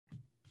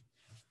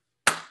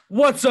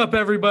What's up,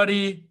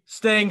 everybody?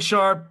 Staying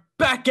sharp,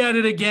 back at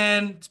it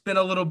again. It's been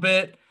a little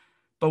bit,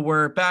 but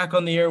we're back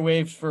on the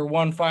airwaves for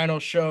one final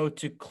show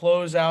to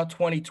close out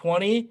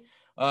 2020.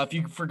 If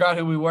you forgot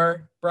who we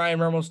were, Brian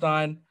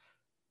Mermelstein,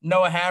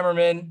 Noah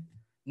Hammerman.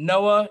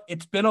 Noah,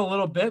 it's been a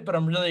little bit, but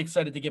I'm really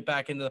excited to get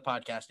back into the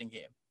podcasting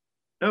game.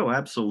 Oh,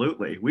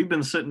 absolutely. We've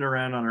been sitting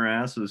around on our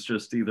asses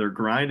just either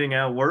grinding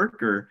out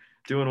work or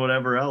doing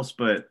whatever else,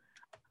 but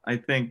I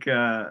think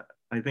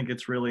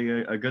it's really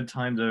a good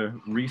time to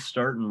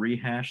restart and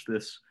rehash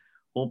this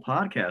whole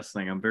podcast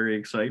thing. I'm very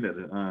excited.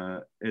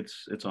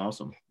 It's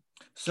awesome.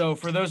 So,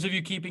 for those of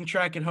you keeping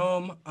track at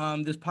home,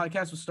 this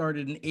podcast was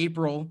started in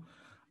April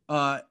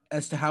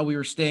as to how we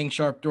were staying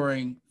sharp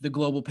during the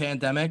global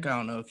pandemic. I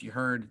don't know if you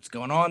heard it's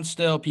going on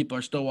still. People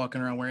are still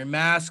walking around wearing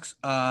masks.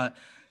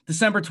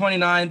 December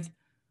 29th,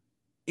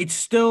 it's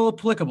still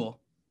applicable.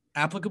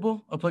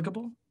 Applicable,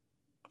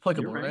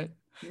 You're right. right?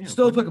 Yeah,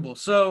 Still applicable.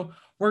 So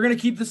we're going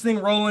to keep this thing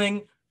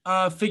rolling.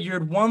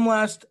 Figured one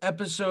last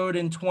episode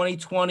in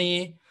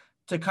 2020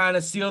 to kind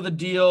of seal the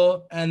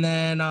deal. And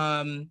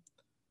then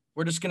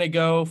we're just going to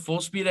go full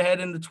speed ahead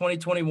into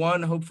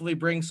 2021. Hopefully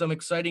bring some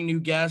exciting new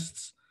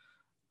guests.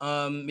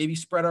 Maybe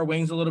spread our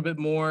wings a little bit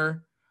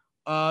more.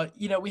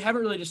 We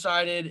haven't really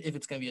decided if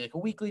it's going to be like a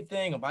weekly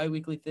thing, a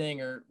bi-weekly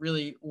thing, or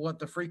really what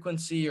the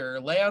frequency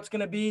or layout's going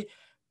to be.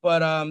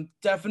 But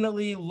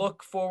definitely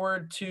look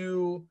forward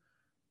to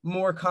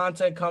more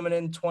content coming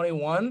in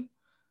 21.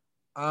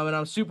 And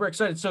I'm super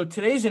excited. So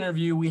today's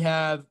interview, we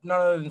have none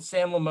other than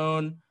Sam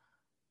Lamone,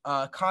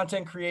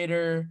 content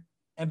creator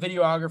and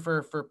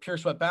videographer for Pure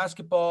Sweat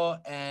Basketball,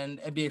 and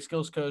NBA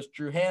Skills Coach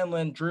Drew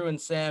Hanlon. Drew and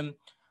Sam,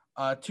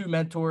 two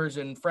mentors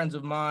and friends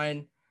of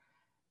mine.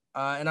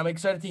 And I'm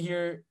excited to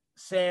hear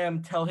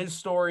Sam tell his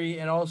story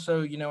and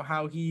also,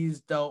 how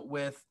he's dealt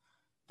with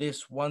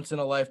this once in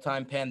a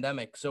lifetime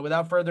pandemic. So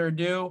without further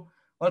ado,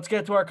 let's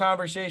get to our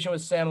conversation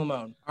with Sam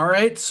Lamone. All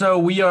right. So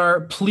we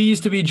are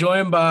pleased to be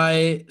joined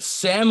by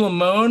Sam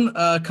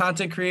Lamone,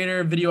 content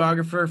creator,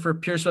 videographer for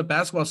Pure Sweat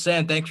Basketball.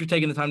 Sam, thanks for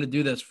taking the time to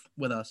do this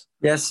with us.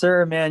 Yes,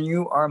 sir, man.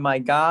 You are my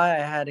guy.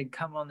 I had to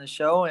come on the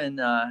show and,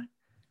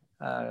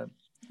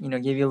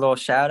 give you a little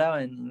shout out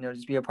and,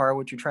 just be a part of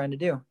what you're trying to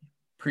do.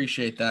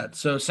 Appreciate that.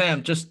 So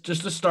Sam, just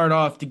to start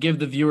off, to give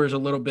the viewers a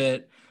little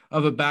bit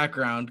of a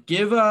background,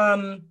 give,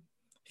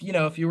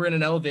 if you were in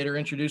an elevator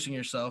introducing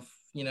yourself,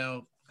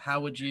 how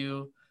would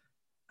you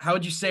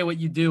say what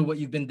you do, what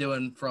you've been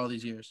doing for all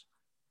these years?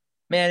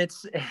 Man,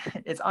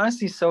 it's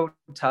honestly so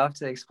tough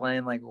to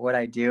explain like what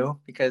I do,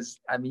 because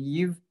I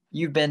mean,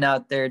 you've been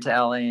out there to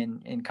LA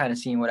and kind of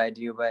seen what I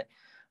do, but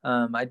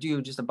I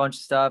do just a bunch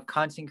of stuff,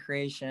 content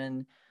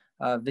creation,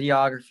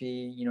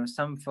 videography,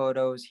 some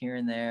photos here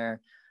and there.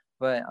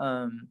 But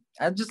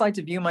I just like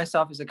to view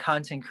myself as a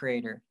content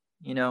creator.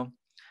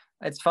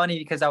 It's funny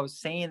because I was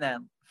saying that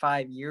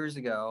 5 years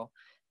ago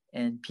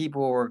and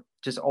people were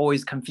just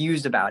always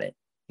confused about it.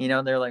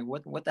 They're like,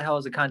 what the hell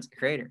is a content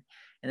creator?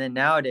 And then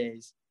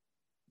nowadays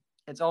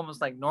it's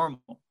almost like normal.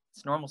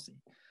 It's normalcy.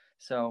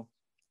 So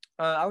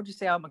I would just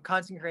say I'm a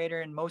content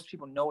creator, and most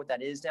people know what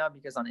that is now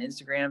because on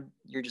Instagram,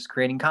 you're just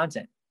creating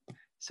content.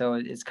 So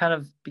it's kind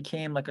of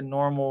became like the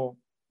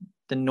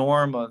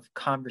norm of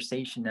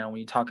conversation now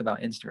when you talk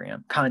about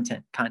Instagram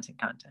content.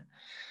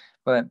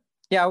 But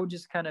yeah, I would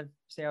just kind of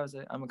say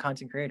I'm a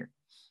content creator.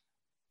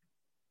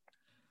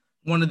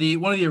 One of the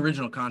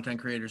original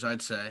content creators,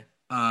 I'd say.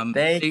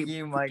 Thank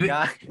you, my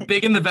guy.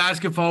 Big in the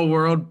basketball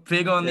world,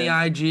 big on the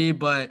IG,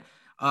 but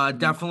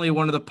definitely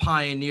one of the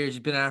pioneers.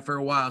 He's been at it for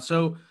a while.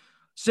 So,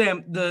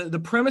 Sam,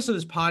 the premise of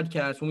this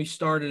podcast when we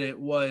started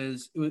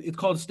it's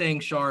called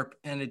Staying Sharp,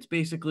 and it's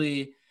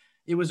basically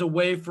it was a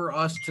way for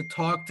us to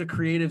talk to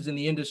creatives in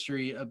the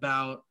industry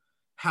about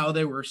how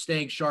they were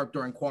staying sharp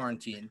during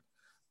quarantine.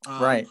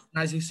 Right.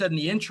 As you said in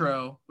the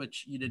intro,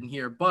 which you didn't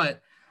hear,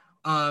 but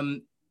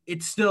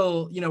it's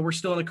still, we're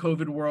still in a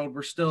COVID world.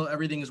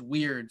 Everything is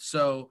weird.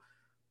 So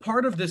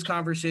part of this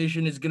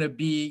conversation is going to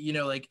be,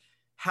 like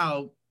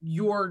how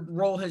your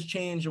role has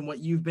changed and what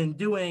you've been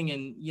doing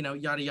and,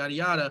 yada, yada,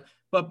 yada.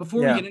 But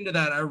before we get into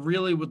that, I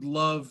really would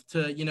love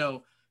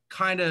to,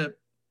 kind of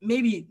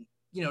maybe,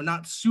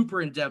 not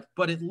super in depth,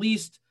 but at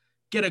least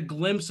get a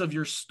glimpse of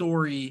your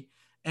story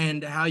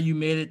and how you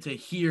made it to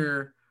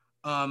here,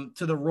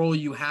 to the role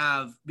you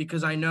have,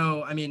 because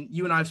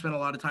you and I've spent a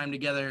lot of time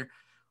together.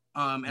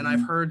 And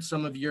I've heard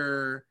some of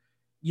your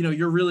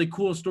really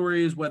cool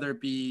stories, whether it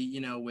be,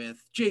 with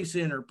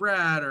Jason or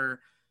Brad or,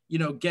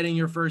 getting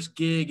your first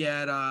gig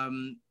at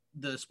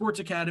the Sports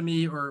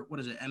Academy, or what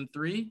is it,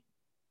 M3?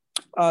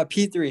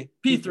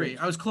 P3.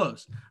 I was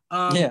close.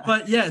 Yeah.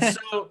 But yeah,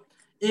 so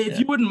if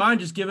you wouldn't mind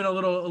just giving a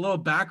little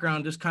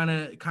background, just kind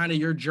of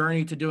your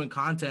journey to doing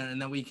content,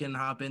 and then we can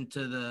hop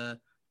into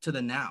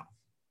the now.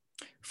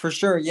 For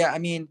sure. Yeah. I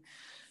mean,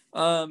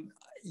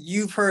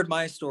 you've heard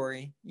my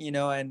story,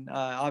 and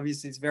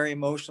obviously it's a very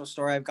emotional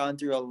story. I've gone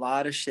through a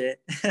lot of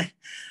shit,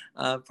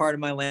 part of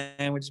my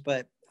language,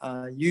 but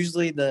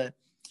usually the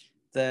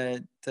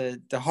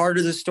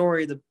harder the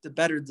story, the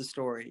better the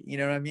story. You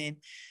know what I mean?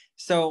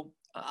 So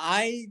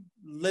I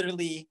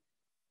literally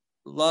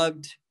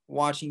loved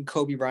watching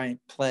Kobe Bryant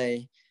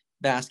play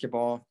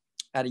basketball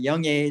at a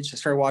young age. I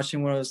started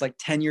watching when I was like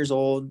 10 years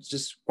old,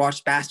 just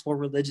watched basketball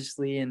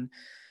religiously. And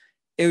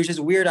it was just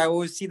weird. I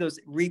always see those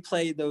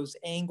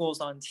angles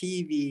on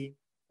TV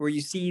where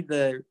you see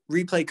the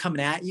replay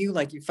coming at you,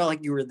 like you felt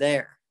like you were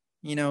there,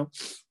 you know?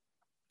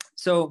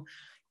 So,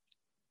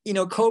 you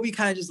know, Kobe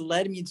kind of just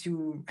led me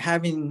to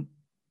having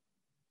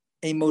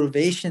a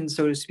motivation,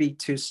 so to speak,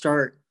 to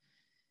start.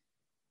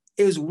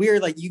 It was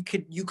weird. Like you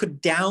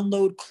could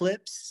download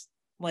clips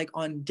like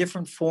on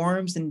different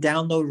forums and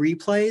download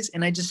replays.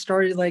 And I just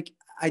started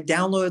I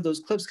downloaded those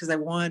clips because I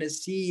wanted to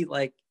see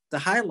like the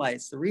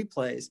highlights, the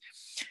replays.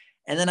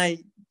 And then I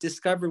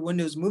discovered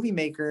Windows Movie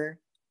Maker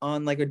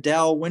on like a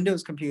Dell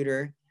Windows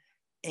computer.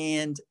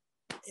 And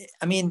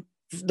I mean,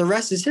 the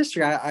rest is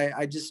history.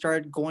 I just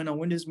started going on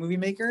Windows Movie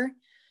Maker,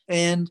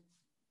 and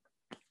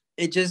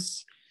it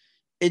just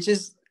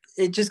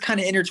kind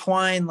of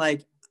intertwined,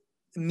 like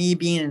me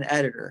being an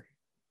editor.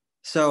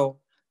 So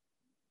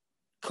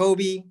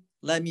Kobe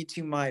led me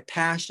to my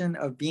passion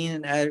of being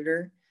an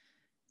editor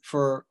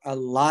for a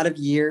lot of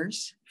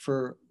years,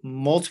 for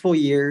multiple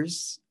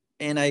years.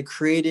 And I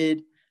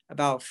created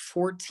about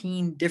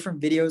 14 different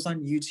videos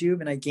on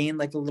YouTube, and I gained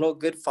like a little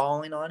good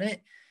following on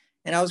it.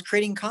 And I was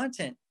creating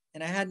content,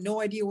 and I had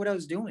no idea what I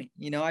was doing.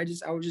 You know, I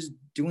was just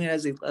doing it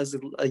as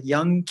a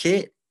young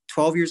kid,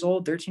 12 years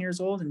old, 13 years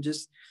old, and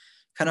just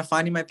kind of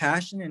finding my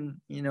passion.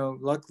 And, you know,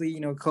 luckily, you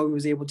know, Kobe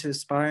was able to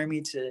inspire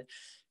me to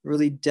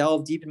really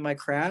delve deep in my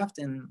craft.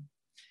 And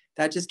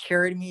that just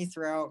carried me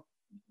throughout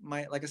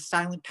my, like a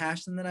silent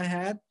passion that I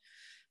had.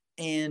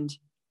 And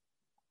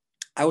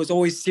I was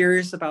always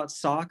serious about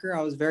soccer.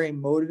 I was very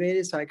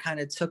motivated. So I kind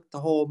of took the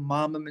whole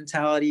Mamba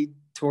mentality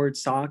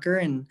towards soccer.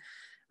 And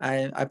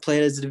I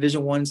played as a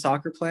Division I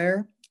soccer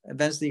player,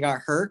 eventually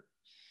got hurt.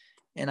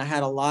 And I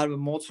had a lot of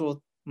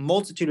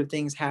multitude of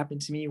things happen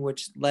to me,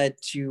 which led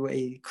to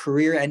a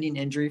career-ending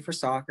injury for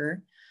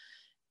soccer.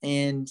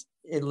 And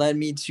it led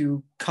me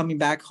to coming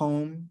back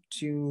home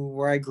to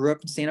where I grew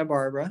up in Santa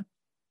Barbara.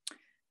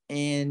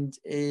 And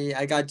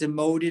I got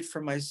demoted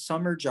from my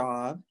summer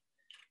job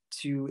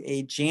to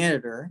a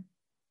janitor.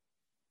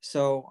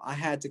 So I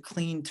had to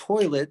clean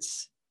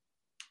toilets,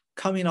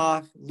 coming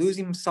off,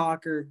 losing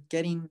soccer,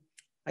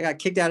 I got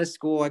kicked out of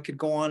school. I could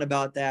go on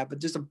about that, but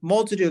just a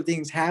multitude of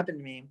things happened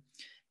to me,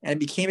 and I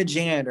became a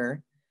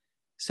janitor.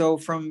 So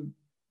from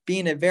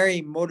being a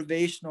very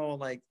motivational,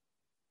 like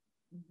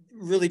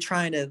really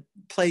trying to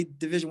play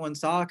Division I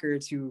soccer,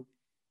 to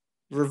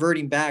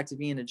reverting back to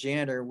being a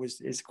janitor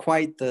is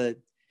quite the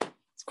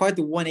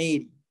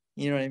 180.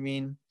 You know what I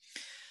mean?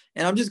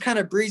 And I'm just kind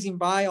of breezing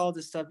by all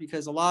this stuff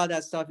because a lot of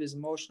that stuff is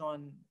emotional.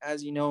 And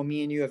as you know,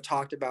 me and you have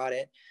talked about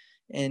it,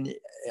 and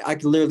I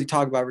could literally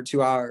talk about it for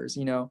 2 hours,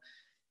 you know?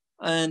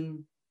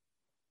 And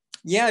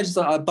yeah, just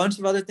a bunch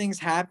of other things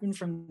happened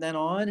from then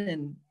on.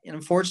 And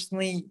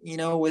unfortunately, you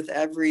know, with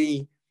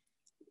every,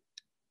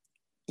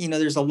 you know,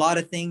 there's a lot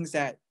of things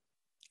that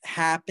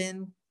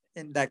happen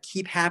and that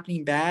keep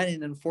happening bad.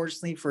 And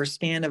unfortunately, for a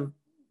span of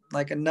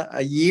like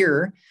a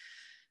year,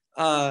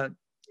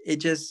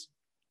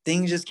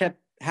 things just kept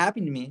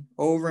happening to me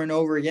over and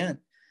over again.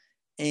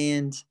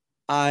 And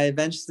I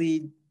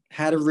eventually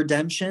had a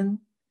redemption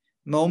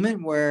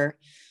moment where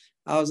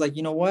I was like,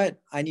 you know what?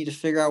 I need to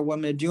figure out what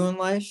I'm going to do in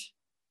life.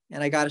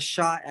 And I got a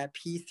shot at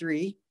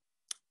P3,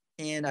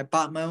 and I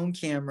bought my own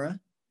camera,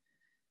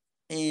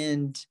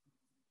 and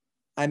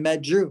I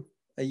met Drew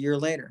a year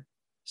later.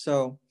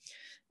 So,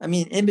 I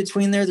mean, in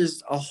between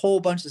there's a whole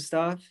bunch of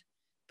stuff,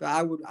 but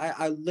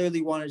I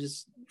literally want to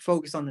just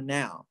focus on the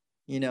now,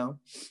 you know,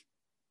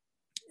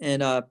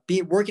 and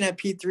working at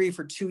P3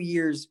 for 2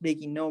 years,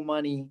 making no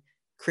money,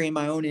 creating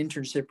my own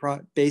internship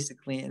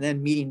basically, and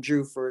then meeting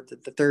Drew for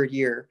the third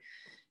year,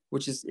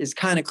 which is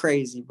kind of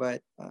crazy,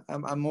 but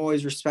I'm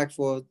always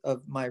respectful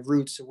of my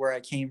roots of where I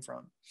came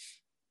from.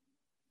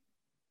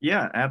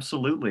 Yeah,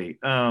 absolutely.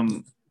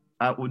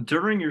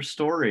 During your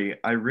story,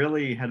 I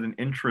really had an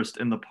interest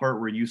in the part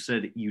where you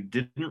said you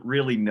didn't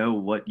really know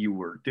what you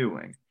were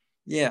doing.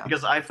 Yeah.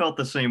 Because I felt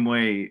the same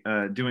way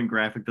doing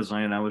graphic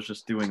design. I was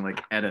just doing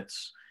like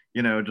edits,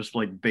 you know, just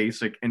like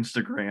basic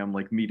Instagram,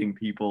 like meeting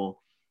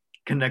people,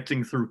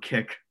 connecting through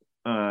Kik.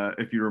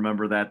 If you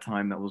remember that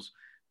time, that was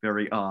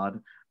very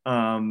odd.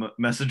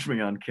 Message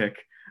me on Kik.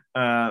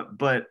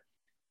 But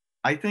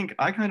I think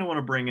I kind of want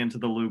to bring into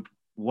the loop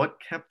what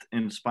kept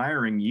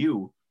inspiring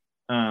you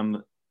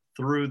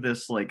through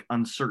this like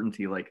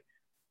uncertainty. Like,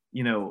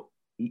 you know,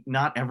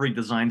 not every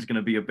design's going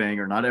to be a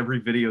banger. Not every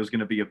video is going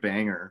to be a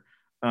banger.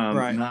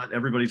 Right. Not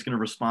everybody's going to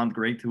respond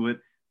great to it,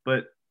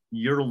 but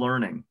you're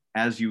learning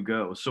as you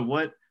go. So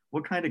what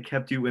kind of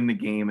kept you in the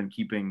game and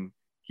keeping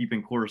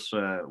course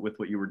with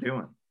what you were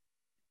doing?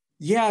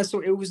 Yeah, so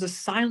it was a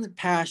silent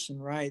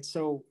passion, right?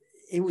 So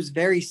it was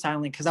very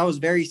silent because I was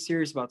very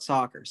serious about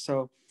soccer.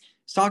 So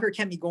soccer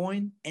kept me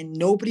going, and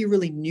nobody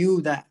really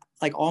knew that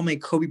like all my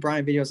Kobe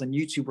Bryant videos on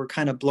YouTube were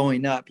kind of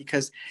blowing up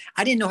because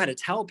I didn't know how to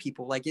tell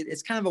people. Like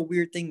it's kind of a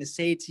weird thing to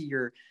say to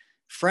your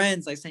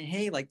friends, like saying,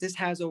 hey, like this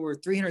has over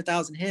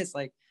 300,000 hits.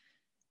 Like,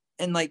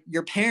 and like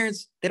your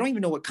parents, they don't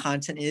even know what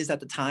content is at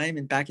the time.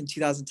 And back in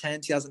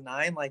 2010,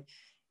 2009, like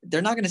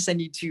they're not going to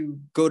send you to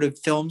go to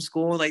film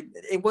school. Like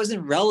it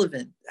wasn't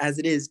relevant as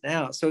it is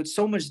now. So it's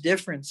so much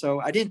different. So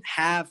I didn't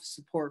have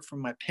support from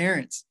my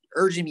parents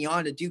urging me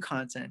on to do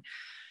content.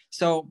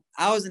 So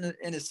I was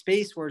in a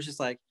space where it's just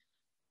like,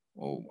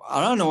 well,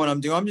 I don't know what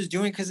I'm doing. I'm just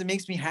doing it because it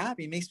makes me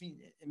happy. It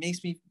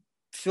makes me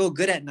feel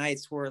good at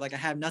nights where like I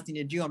have nothing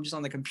to do. I'm just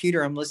on the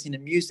computer. I'm listening to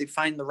music,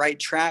 find the right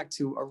track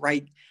to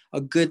write a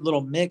good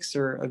little mix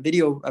or a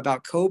video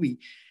about Kobe.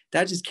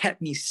 That just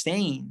kept me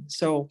sane.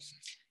 So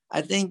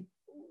I think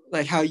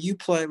like how you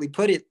politely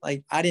put it,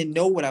 like I didn't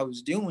know what I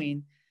was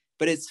doing,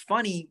 but it's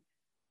funny.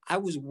 I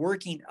was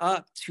working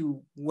up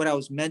to what I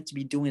was meant to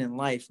be doing in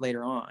life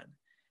later on.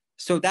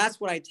 So that's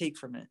what I take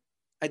from it.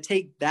 I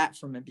take that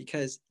from it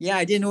because, yeah,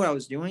 I didn't know what I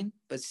was doing,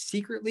 but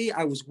secretly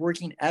I was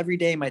working every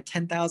day, my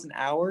 10,000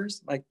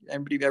 hours, like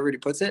everybody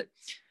puts it.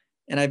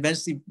 And I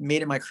eventually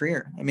made it my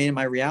career. I made it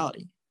my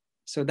reality.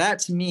 So that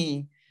to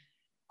me,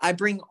 I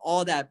bring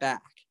all that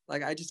back.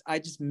 Like I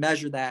just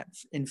measure that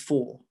in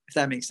full, if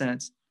that makes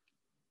sense.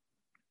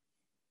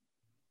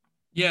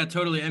 Yeah,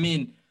 totally. I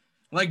mean,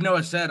 like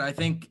Noah said, I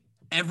think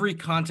every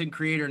content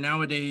creator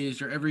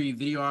nowadays or every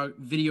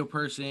video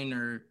person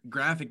or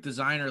graphic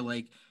designer,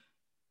 like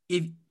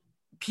if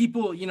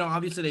people,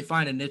 obviously they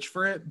find a niche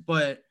for it,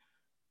 but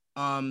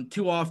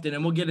too often,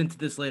 and we'll get into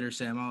this later,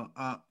 Sam.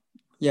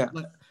 Yeah.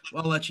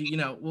 I'll let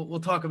you, we'll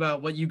talk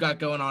about what you got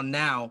going on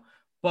now,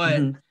 but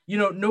Mhm.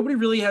 Nobody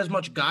really has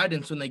much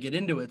guidance when they get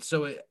into it.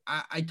 So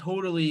I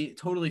totally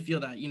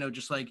feel that,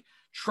 just like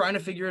trying to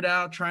figure it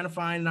out, trying to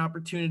find an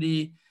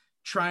opportunity,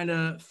 trying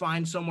to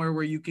find somewhere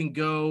where you can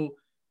go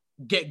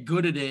get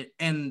good at it.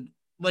 And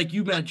like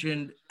you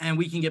mentioned, and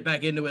we can get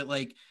back into it,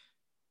 like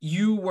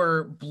you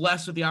were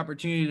blessed with the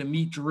opportunity to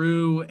meet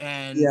Drew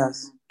and,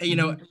 Yes.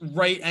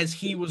 right as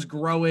he was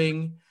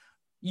growing,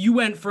 you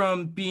went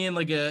from being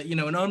like an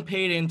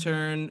unpaid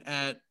intern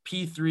at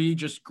P3,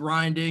 just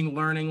grinding,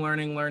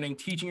 learning,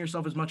 teaching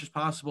yourself as much as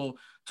possible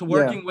to Yeah.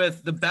 working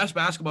with the best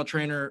basketball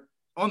trainer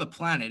on the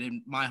planet,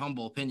 in my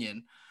humble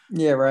opinion.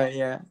 Yeah. Right.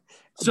 Yeah.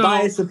 So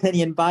Biased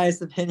opinion.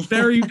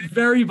 very,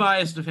 very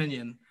biased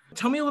opinion.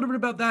 Tell me a little bit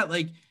about that.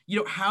 Like,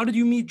 how did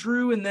you meet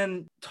Drew? And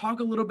then talk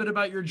a little bit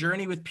about your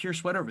journey with Pure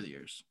Sweat over the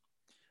years.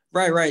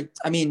 Right.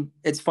 I mean,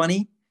 it's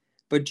funny,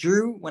 but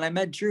Drew, when I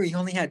met Drew, he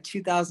only had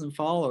 2,000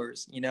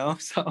 followers,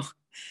 so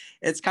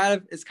it's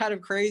kind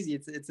of crazy.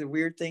 It's a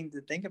weird thing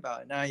to think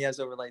about. Now he has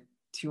over like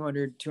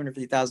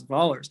 250,000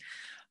 followers.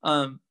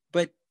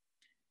 But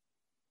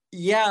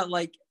yeah,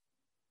 like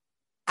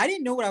I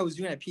didn't know what I was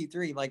doing at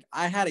P3. Like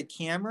I had a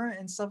camera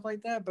and stuff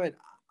like that, but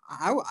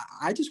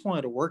I just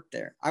wanted to work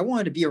there. I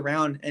wanted to be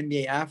around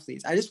NBA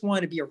athletes. I just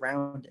wanted to be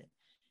around it.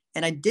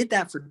 And I did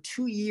that for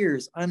 2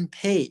 years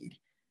unpaid.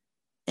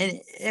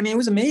 And I mean, it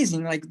was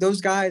amazing. Like those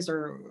guys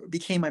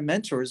became my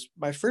mentors,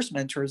 my first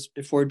mentors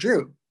before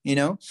Drew,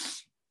 And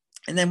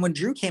then when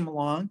Drew came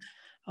along,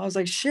 I was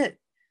like, shit,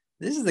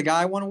 this is the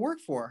guy I want to work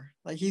for.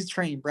 Like he's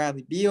training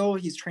Bradley Beal.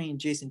 He's training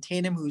Jason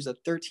Tatum, who's a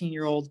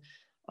 13-year-old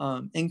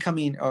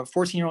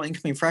 14-year-old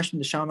incoming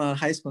freshman to Chaminade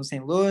High School in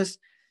St. Louis.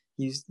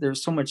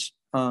 There's so much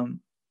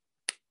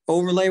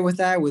overlay with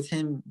that, with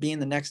him being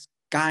the next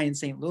guy in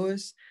St.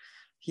 Louis.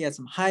 He had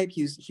some hype.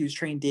 He was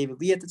training David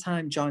Lee at the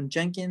time, John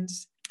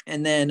Jenkins.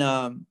 And then,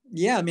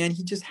 yeah, man,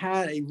 he just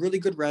had a really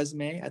good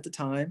resume at the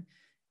time.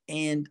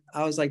 And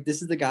I was like,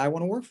 this is the guy I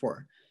want to work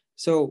for.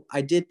 So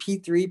I did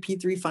P3.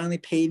 P3 finally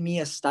paid me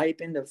a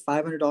stipend of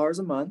 $500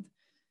 a month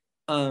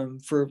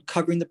for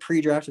covering the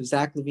pre-draft of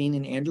Zach LaVine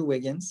and Andrew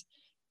Wiggins.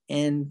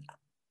 And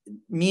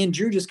me and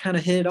Drew just kind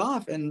of hit it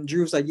off. And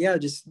Drew was like, yeah,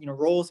 just,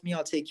 roll with me.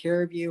 I'll take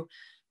care of you.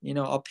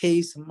 I'll pay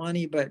you some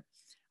money. But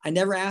I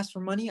never asked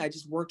for money. I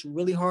just worked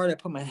really hard. I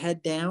put my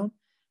head down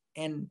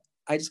and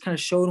I just kind of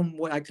showed him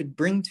what I could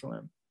bring to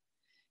him.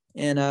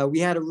 And we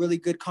had a really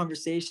good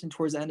conversation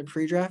towards the end of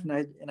pre-draft.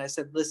 And I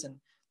said, listen,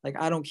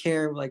 like, I don't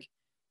care. Like,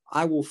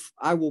 I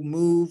will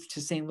move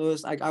to St.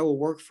 Louis. Like, I will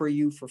work for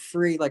you for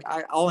free. Like,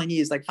 all I need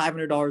is like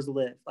 $500 to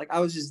live. Like, I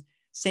was just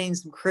saying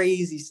some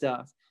crazy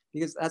stuff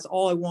because that's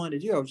all I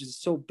wanted to do. I was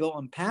just so built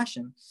on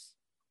passion.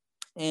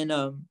 And,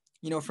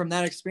 from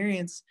that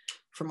experience,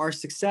 from our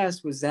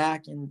success with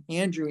Zach and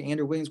Andrew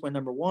Wiggins went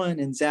number 1,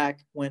 and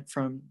Zach went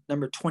from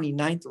number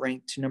 29th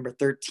ranked to number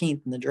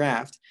 13th in the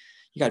draft.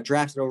 He got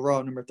drafted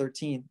overall number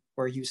 13,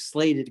 where he was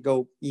slated to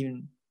go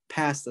even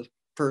past the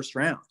first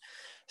round.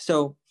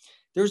 So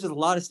there was a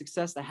lot of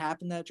success that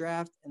happened that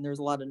draft, and there was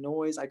a lot of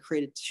noise. I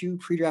created 2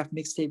 pre-draft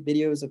mixtape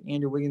videos of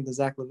Andrew Wiggins and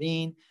Zach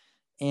LaVine,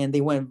 and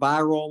they went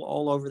viral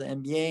all over the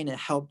NBA, and it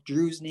helped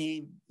Drew's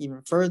name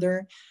even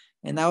further.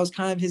 And that was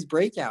kind of his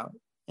breakout.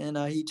 And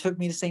he took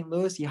me to St.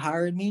 Louis. He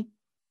hired me,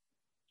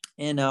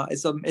 and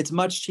it's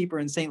much cheaper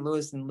in St.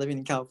 Louis than living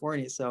in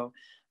California. So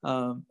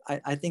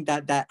I think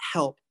that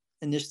helped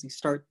initially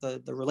start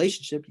the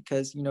relationship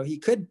because he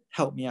could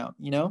help me out,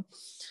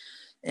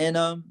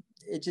 and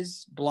it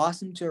just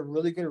blossomed to a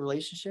really good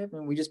relationship.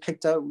 And we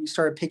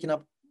started picking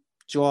up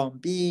Joel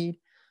Embiid,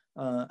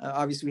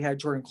 Obviously, we had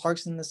Jordan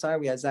Clarkson on the side.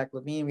 We had Zach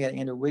LaVine. We had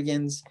Andrew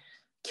Wiggins.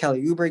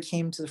 Kelly Oubre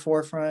came to the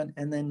forefront.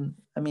 And then,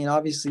 I mean,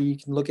 obviously, you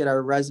can look at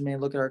our resume,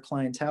 look at our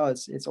clientele.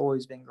 It's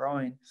always been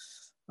growing.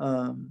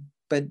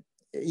 But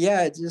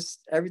yeah, it just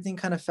everything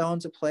kind of fell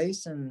into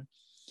place. And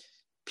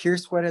Pure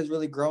Sweat has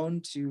really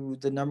grown to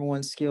the number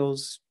one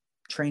skills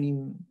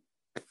training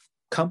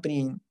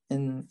company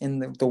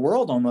in the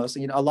world almost.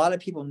 You know, a lot of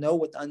people know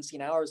what the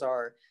unseen hours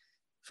are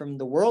from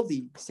the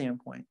worldly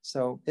standpoint.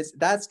 So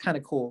that's kind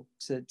of cool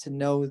to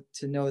know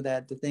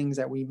that the things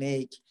that we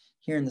make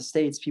here in the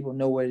States, people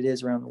know what it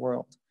is around the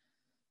world.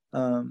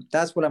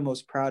 That's what I'm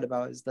most proud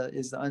about is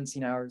the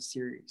Unseen Hours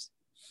series.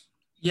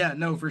 Yeah,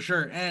 no, for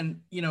sure. And,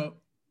 you know,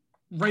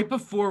 right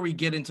before we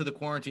get into the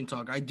quarantine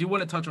talk, I do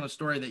want to touch on a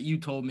story that you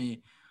told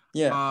me.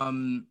 Yeah.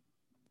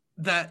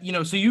 That, you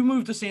know, so you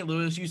moved to St.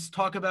 Louis, you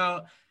talk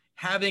about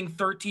having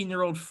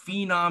 13-year-old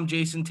phenom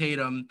Jason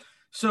Tatum.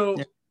 So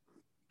Yeah.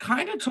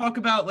 kind of talk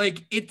about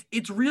like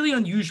it's really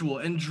unusual.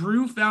 And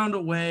Drew found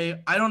a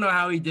way. I don't know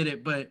how he did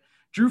it, but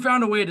Drew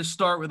found a way to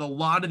start with a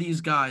lot of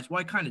these guys. Well,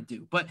 I kind of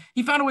do, but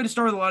he found a way to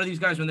start with a lot of these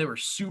guys when they were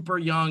super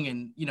young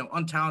and, you know,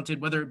 untalented,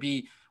 whether it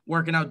be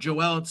working out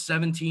Joel at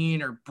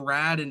 17 or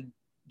Brad and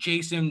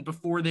Jason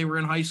before they were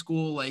in high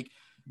school. Like,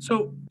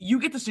 so you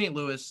get to St.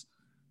 Louis,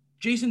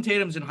 Jason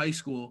Tatum's in high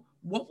school.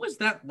 What was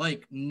that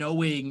like,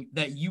 knowing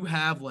that you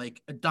have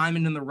like a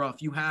diamond in the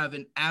rough? You have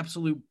an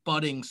absolute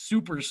budding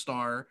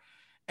superstar.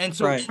 And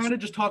so Right. kind of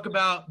just talk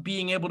about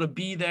being able to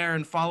be there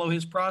and follow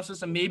his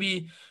process and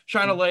maybe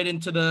shine a light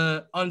into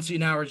the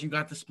unseen hours you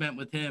got to spend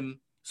with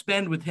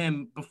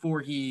him before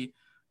he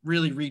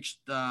really reached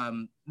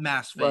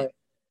mass fame. Right.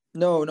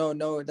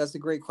 No. That's a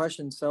great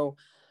question. So,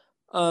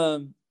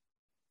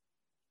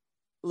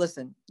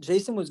 listen,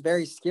 Jason was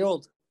very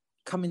skilled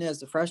coming in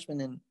as a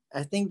freshman. And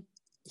I think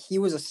he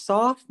was a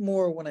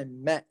sophomore when I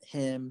met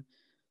him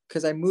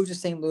because I moved to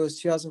St. Louis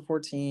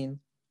 2014.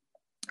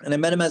 And I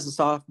met him as a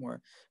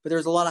sophomore, but there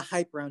was a lot of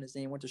hype around his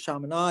name. Went to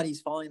Chaminade. He's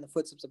following the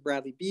footsteps of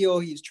Bradley Beal.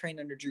 He was trained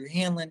under Drew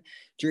Hanlen.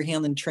 Drew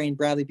Hanlen trained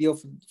Bradley Beal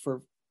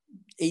for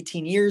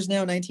 18 years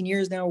now, 19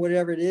 years now,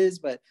 whatever it is.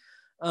 But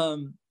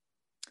to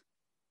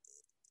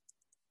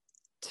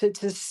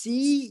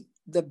see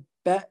the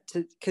bet,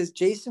 because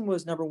Jason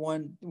was the number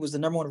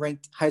one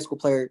ranked high school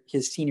player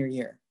his senior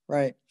year,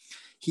 right?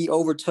 He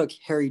overtook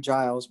Harry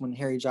Giles when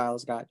Harry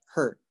Giles got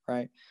hurt,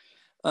 right?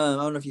 I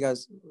don't know if you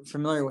guys are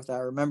familiar with that. I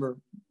remember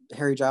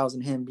Harry Giles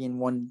and him being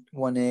 1A,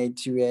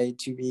 2A,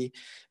 2B.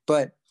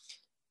 But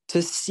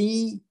to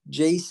see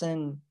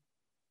Jason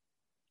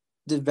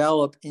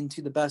develop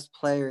into the best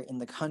player in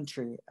the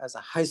country as a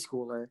high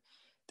schooler,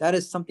 that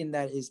is something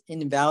that is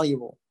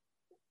invaluable,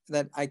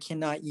 that I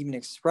cannot even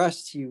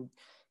express to you.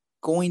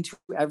 Going to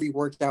every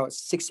workout at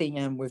 6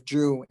 a.m. with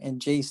Drew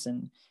and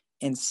Jason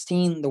and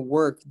seeing the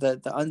work, the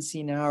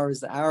unseen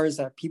hours, the hours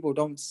that people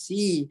don't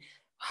see,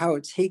 how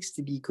it takes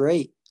to be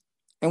great.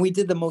 And we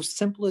did the most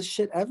simplest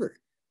shit ever.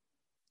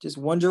 Just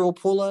one dribble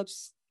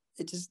pull-ups.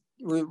 It just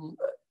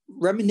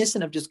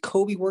reminiscent of just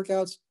Kobe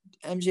workouts,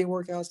 MJ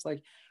workouts.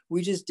 Like,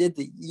 we just did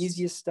the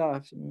easiest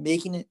stuff,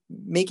 making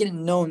it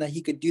known that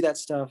he could do that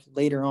stuff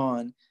later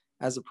on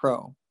as a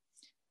pro.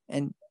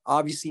 And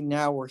obviously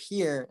now we're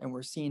here and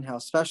we're seeing how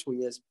special he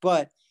is,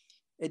 but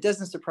it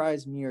doesn't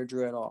surprise me or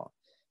Drew at all.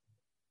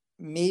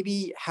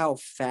 Maybe how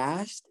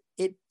fast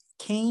it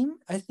came,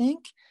 I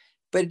think,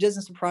 but it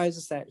doesn't surprise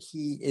us that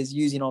he is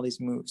using all these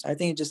moves. I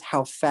think just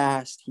how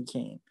fast he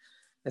came,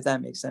 if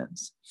that makes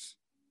sense.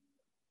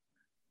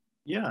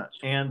 Yeah,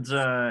 and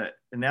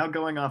now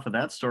going off of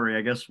that story,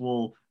 I guess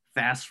we'll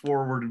fast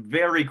forward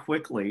very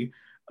quickly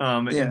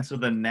into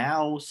the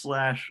now /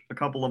 a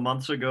couple of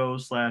months ago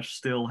 /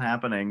 still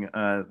happening,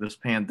 this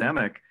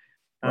pandemic.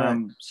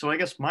 Right. So I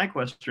guess my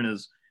question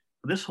is,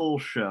 this whole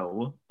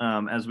show,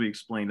 as we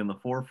explained in the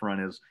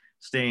forefront, is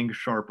staying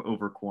sharp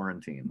over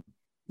quarantine.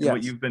 Yes.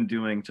 What you've been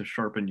doing to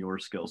sharpen your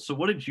skills. So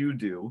what did you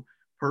do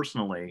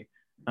personally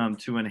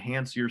to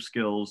enhance your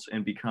skills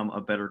and become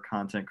a better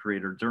content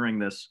creator during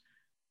this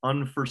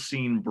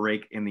unforeseen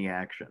break in the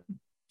action?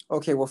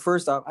 Okay, well,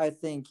 first off, I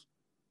think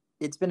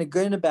it's been a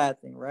good and a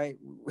bad thing, right?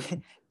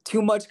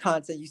 Too much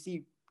content. You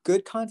see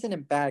good content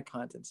and bad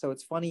content. So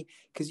it's funny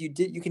because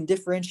you can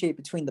differentiate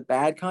between the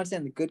bad content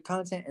and the good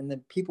content and the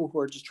people who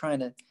are just trying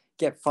to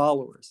get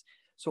followers.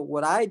 So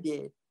what I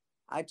did,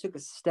 I took a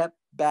step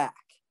back,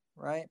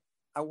 right?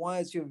 I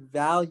wanted to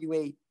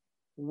evaluate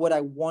what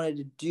I wanted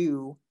to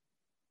do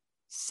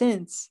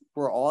since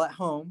we're all at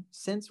home,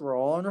 since we're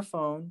all on our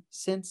phone,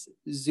 since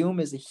Zoom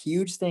is a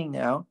huge thing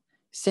now,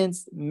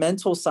 since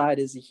mental side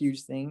is a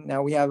huge thing.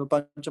 Now we have a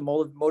bunch of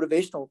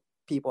motivational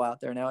people out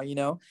there now, you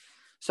know?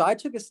 So I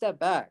took a step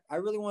back. I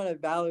really want to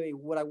evaluate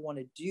what I want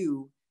to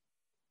do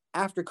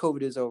after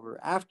COVID is over,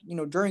 after, you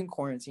know, during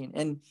quarantine.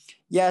 And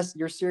yes,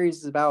 your series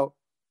is about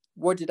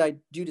what did I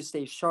do to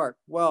stay sharp?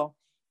 Well,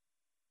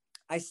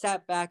 I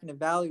sat back and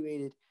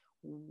evaluated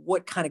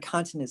what kind of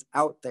content is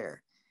out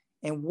there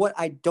and what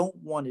I don't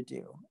want to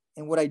do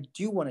and what I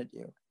do want to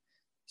do.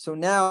 So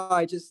now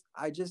I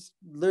just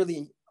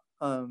literally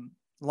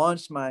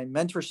launched my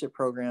mentorship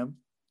program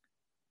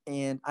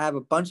and I have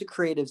a bunch of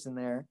creatives in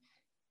there,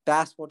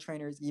 basketball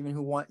trainers,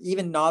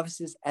 even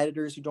novices,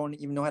 editors who don't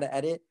even know how to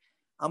edit.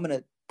 I'm going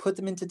to put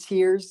them into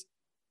tiers,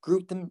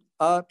 group them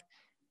up,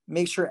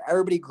 make sure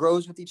everybody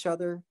grows with each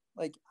other.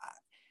 Like,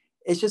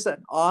 it's just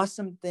an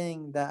awesome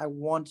thing that I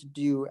want to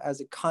do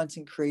as a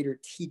content creator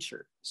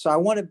teacher. So I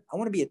want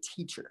to be a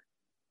teacher,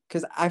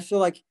 because I feel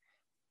like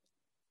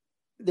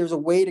there's a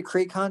way to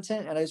create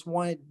content, and I just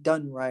want it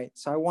done right.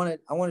 So I want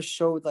to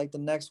show like the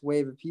next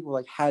wave of people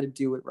like how to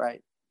do it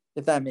right,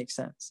 if that makes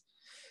sense.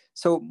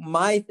 So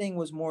my thing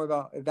was more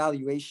about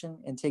evaluation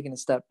and taking a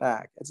step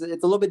back. It's a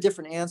little bit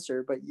different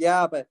answer, but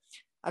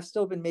I've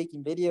still been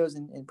making videos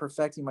and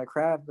perfecting my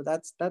craft, but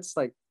that's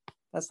like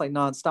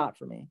nonstop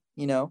for me,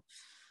 you know?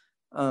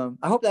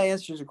 I hope that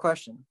answers your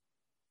question.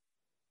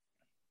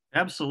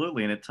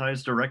 Absolutely, and it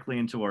ties directly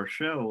into our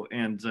show.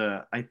 And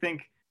I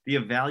think the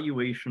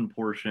evaluation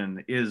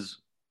portion is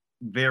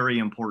very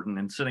important,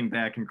 and sitting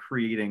back and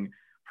creating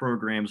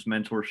programs,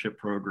 mentorship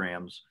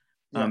programs,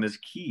 is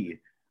key.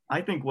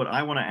 I think what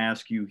I want to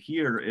ask you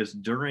here is,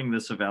 during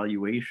this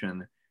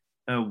evaluation,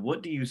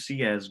 what do you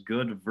see as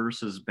good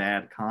versus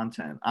bad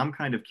content? I'm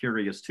kind of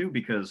curious too,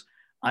 because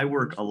I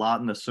work a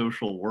lot in the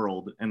social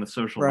world and the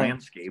social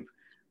landscape.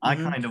 I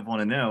kind of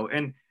want to know,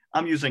 and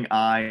I'm using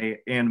I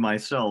and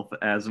myself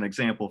as an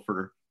example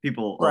for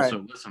people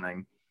also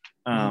listening,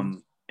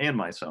 and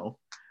myself.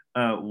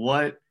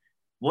 What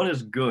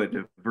is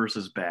good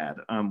versus bad?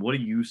 What do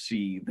you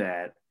see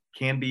that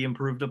can be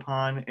improved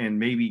upon, and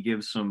maybe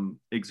give some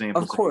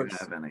examples of course.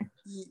 if you have any?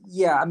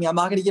 Yeah, I mean, I'm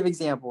not going to give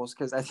examples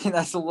because I think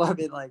that's a little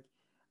bit like,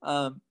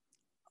 I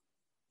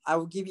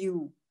will give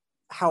you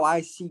how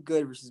I see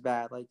good versus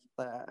bad, like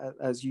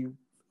as you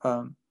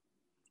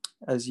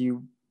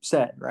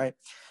said, right?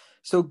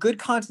 So good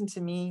content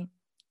to me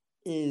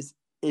is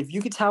if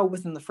you could tell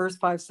within the first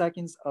 5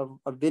 seconds of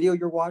a video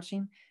you're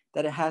watching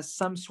that it has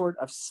some sort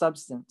of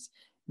substance,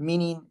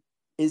 meaning,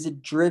 is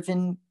it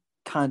driven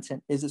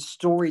content? Is it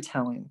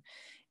storytelling?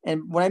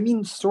 And when I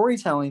mean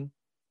storytelling,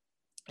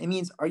 it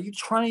means, are you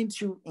trying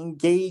to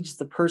engage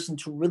the person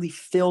to really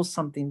feel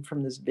something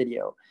from this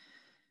video?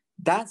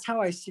 That's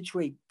how I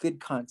situate good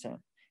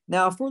content.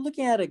 Now, if we're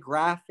looking at a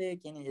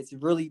graphic and it's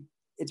really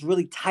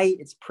tight,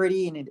 it's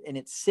pretty, and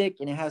it's sick,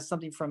 and it has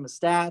something from the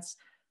stats,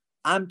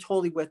 I'm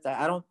totally with that.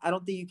 I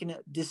don't think you can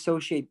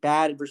dissociate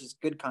bad versus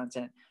good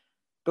content.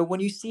 But when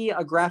you see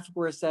a graphic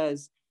where it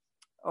says,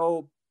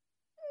 "Oh,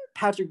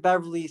 Patrick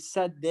Beverley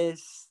said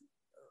this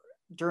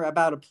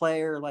about a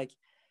player," like,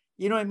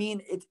 you know what I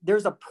mean?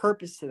 There's a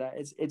purpose to that.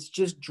 It's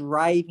just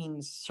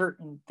driving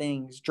certain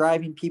things,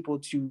 driving people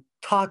to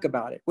talk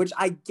about it, which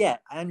I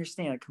get. I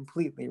understand it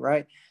completely,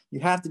 right?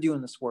 You have to do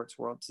in the sports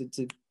world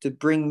to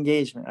bring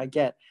engagement. I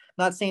get.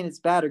 I'm not saying it's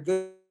bad or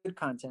good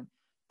content,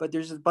 but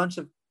there's a bunch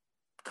of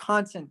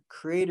content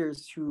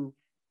creators who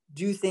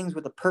do things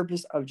with the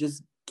purpose of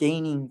just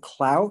gaining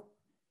clout.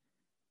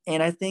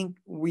 And I think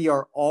we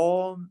are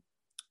all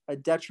a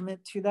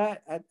detriment to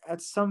that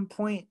at some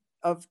point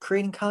of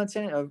creating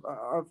content,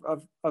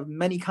 of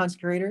many content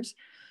creators,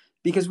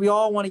 because we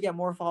all want to get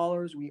more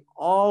followers. We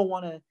all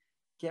want to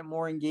get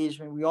more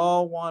engagement. We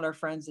all want our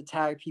friends to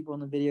tag people in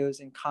the videos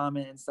and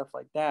comment and stuff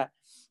like that.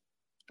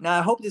 Now,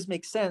 I hope this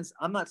makes sense.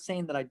 I'm not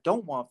saying that I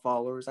don't want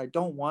followers. I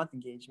don't want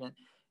engagement,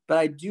 but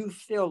I do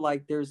feel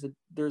like there's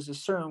a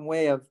certain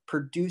way of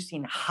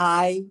producing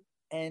high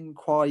end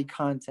quality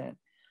content.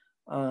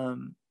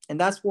 And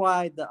that's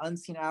why the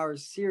Unseen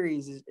Hours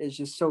series is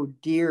just so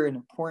dear and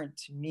important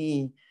to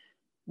me,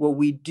 what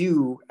we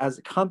do as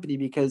a company,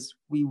 because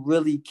we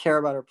really care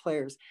about our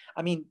players.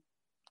 I mean,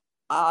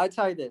 I'll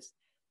tell you this.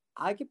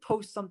 I could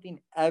post something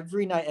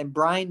every night, and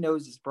Brian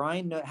knows this.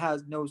 Brian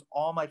knows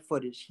all my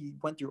footage. He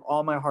went through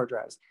all my hard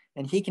drives,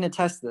 and he can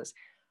attest to this.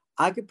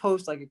 I could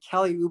post like a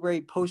Kelly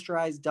Oubre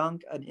posterized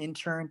dunk, an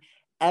intern,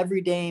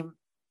 every day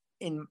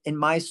in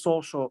my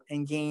social,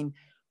 and gain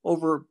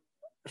over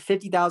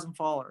 50,000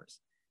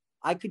 followers.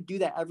 I could do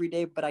that every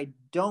day, but I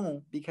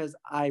don't, because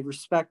I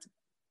respect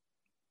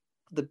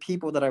the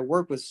people that I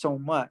work with so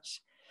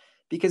much.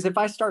 Because if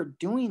I start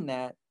doing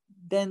that,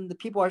 then the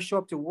people I show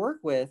up to work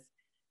with,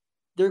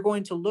 they're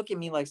going to look at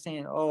me like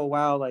saying, "Oh,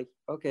 wow, like,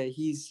 okay,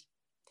 he's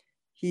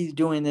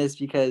doing this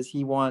because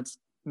he wants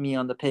me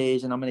on the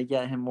page and I'm going to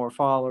get him more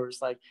followers."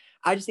 Like,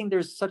 I just think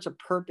there's such a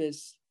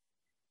purpose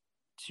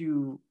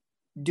to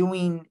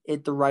doing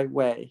it the right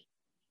way.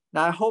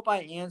 Now, I hope I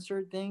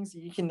answered things.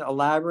 You can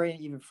elaborate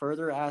even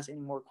further, ask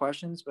any more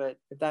questions, but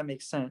if that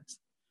makes sense.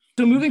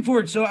 So moving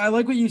forward, so I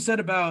like what you said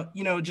about,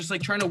 just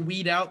like trying to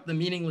weed out the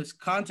meaningless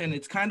content.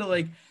 It's kind of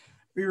like,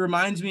 it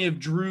reminds me of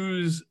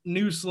Drew's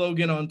new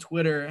slogan on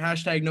Twitter,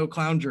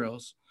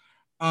 #NoClownDrills,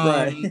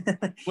 Right.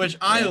 which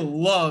I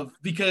love,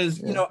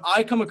 because,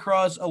 I come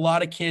across a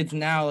lot of kids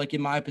now, like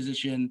in my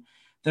position,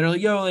 that are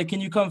like, "Yo, like, can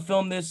you come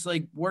film this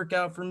like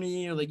workout for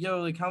me?" Or like, "Yo,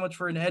 like, how much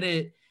for an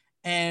edit?"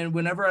 And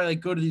whenever I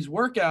like go to these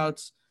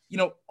workouts,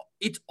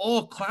 it's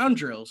all clown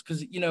drills,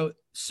 because,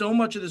 so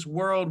much of this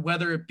world,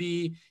 whether it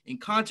be in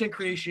content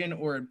creation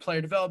or in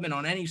player development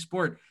on any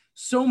sport,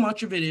 so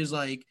much of it is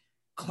like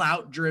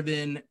clout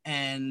driven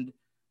and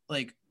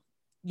like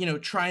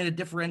trying to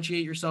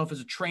differentiate yourself as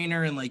a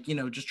trainer and like,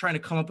 just trying to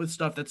come up with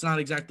stuff that's not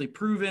exactly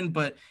proven,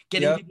 but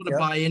getting people to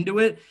buy into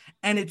it.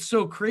 And it's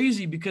so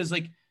crazy because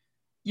like,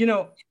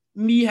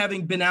 me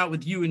having been out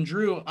with you and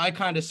Drew, I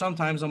kind of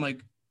sometimes I'm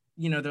like,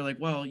 they're like,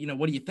 well,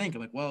 what do you think?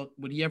 I'm like, well,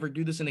 would you ever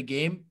do this in a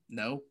game?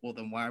 No. Well,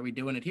 then why are we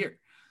doing it here?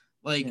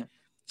 Like,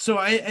 so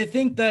I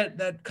think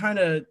that kind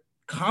of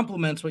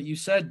complements what you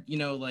said,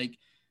 like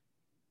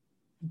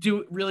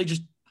do really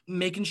just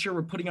making sure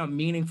we're putting out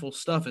meaningful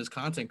stuff as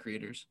content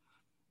creators.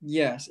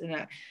 Yes.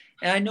 And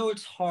I know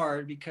it's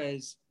hard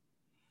because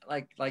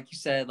like you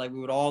said, like we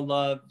would all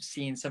love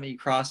seeing somebody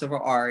cross over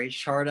Ari.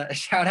 Shout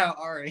out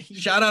Ari.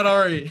 Shout out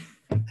Ari.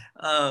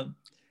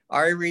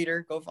 Ari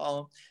Reader, go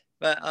follow him.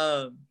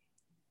 But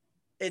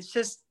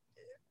it's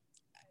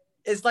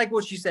like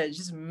what you said, it's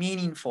just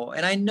meaningful.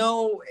 And I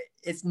know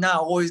it's not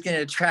always going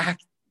to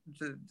attract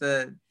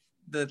the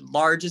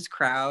largest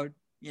crowd,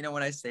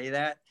 when I say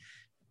that,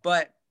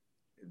 but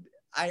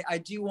I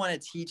do want to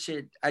teach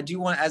it. I do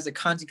want, as a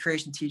content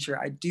creation teacher,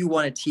 I do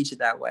want to teach it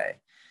that way.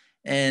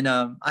 And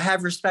I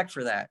have respect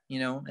for that,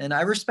 and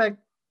I respect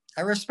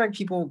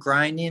people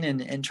grinding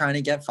and trying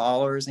to get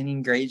followers and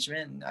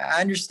engagement. I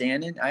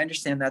understand it. I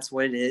understand that's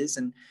what it is.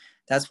 And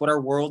that's what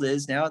our world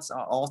is now. It's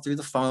all through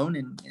the phone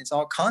and it's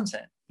all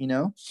content,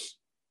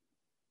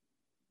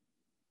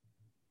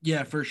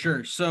 Yeah, for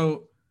sure.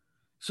 So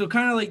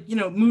kind of like,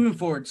 moving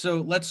forward.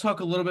 So let's talk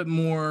a little bit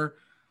more.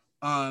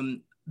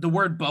 The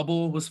word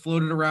bubble was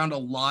floated around a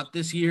lot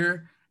this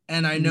year.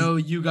 And I know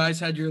you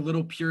guys had your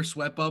little pure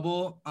sweat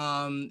bubble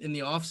in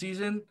the off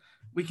season.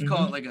 We can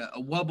call it like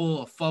a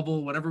wubble, a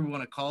fubble, whatever we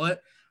want to call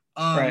it.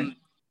 Right.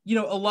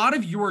 A lot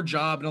of your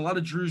job and a lot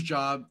of Drew's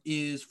job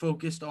is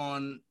focused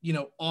on,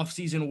 off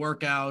season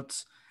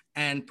workouts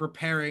and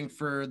preparing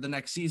for the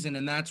next season.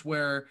 And that's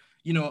where,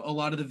 a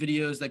lot of the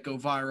videos that go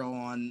viral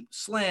on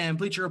Slam,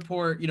 Bleacher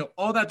Report,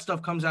 all that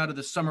stuff comes out of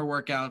the summer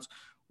workouts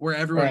where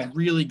everyone's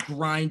really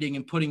grinding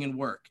and putting in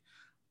work.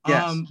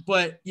 Yes.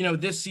 But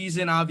this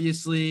season,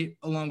 obviously,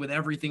 along with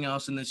everything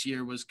else in this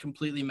year, was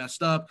completely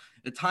messed up.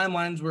 The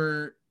timelines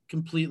were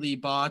completely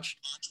botched,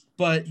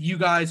 but you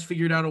guys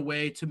figured out a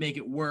way to make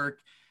it work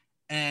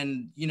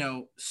and,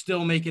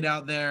 still make it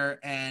out there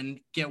and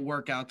get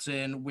workouts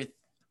in with,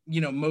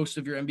 most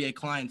of your NBA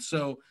clients.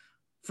 So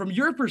from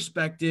your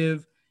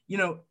perspective,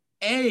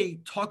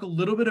 talk a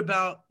little bit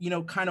about,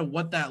 kind of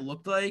what that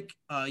looked like,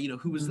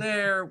 who was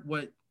there,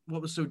 what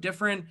was so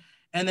different.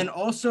 And then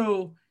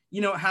also,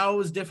 how it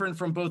was different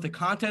from both the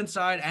content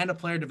side and a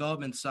player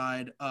development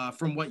side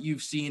from what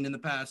you've seen in the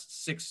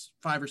past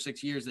 5 or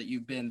 6 years that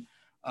you've been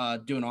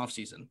doing off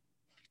season.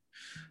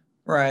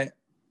 Right.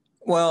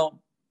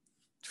 Well,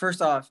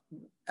 first off,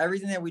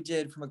 everything that we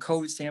did from a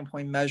COVID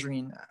standpoint,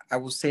 measuring, I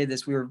will say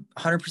this, we were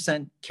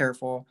 100%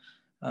 careful.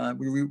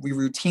 We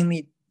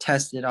routinely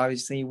tested.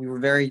 Obviously we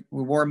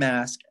wore a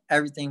mask,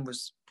 everything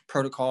was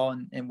protocol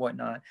and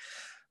whatnot.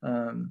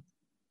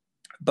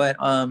 But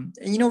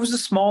it was a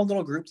small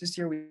little group this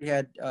year. We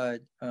had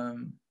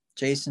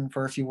Jason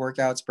for a few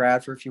workouts,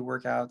 Brad for a few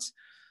workouts,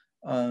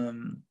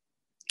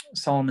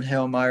 Solomon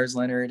Hill, Myers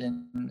Leonard,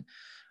 and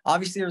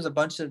obviously there was a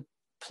bunch of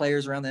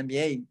players around the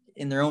NBA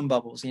in their own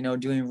bubbles,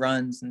 doing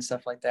runs and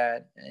stuff like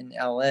that in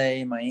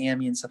LA,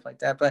 Miami, and stuff like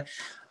that. But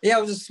yeah,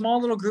 it was a small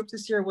little group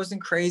this year. It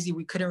wasn't crazy.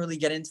 We couldn't really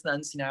get into the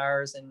unseen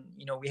hours, and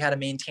we had to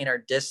maintain our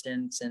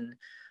distance, and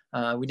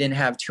we didn't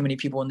have too many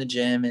people in the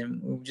gym,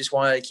 and we just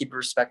wanted to keep it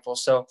respectful.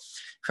 So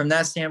from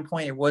that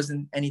standpoint, it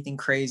wasn't anything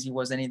crazy,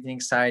 wasn't anything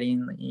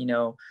exciting.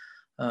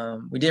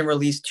 We didn't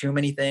release too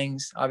many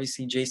things.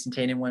 Obviously Jason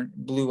Tatum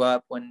blew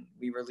up when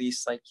we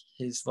released like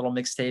his little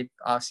mixtape,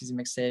 off-season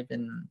mixtape,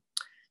 and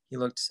he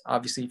looked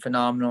obviously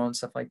phenomenal and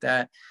stuff like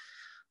that.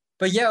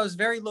 But yeah, it was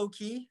very low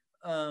key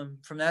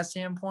from that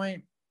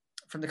standpoint.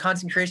 From the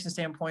content creation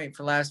standpoint,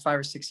 for the last 5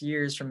 or 6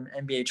 years from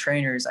NBA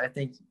trainers, I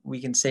think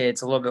we can say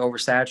it's a little bit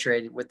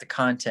oversaturated with the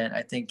content.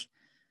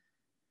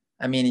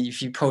 I mean,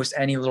 if you post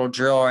any little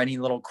drill or any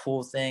little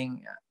cool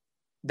thing,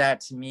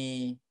 that to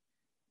me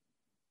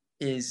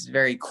is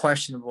very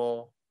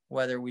questionable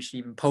whether we should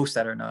even post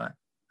that or not.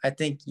 I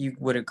think you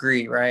would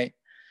agree, right?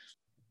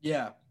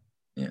 Yeah.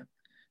 Yeah.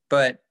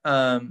 But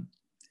from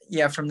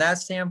that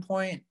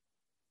standpoint,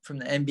 from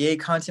the NBA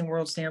content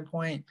world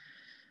standpoint,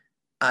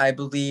 I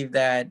believe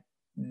that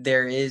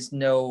there is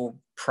no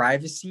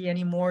privacy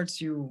anymore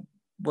to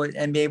what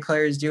NBA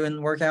players do in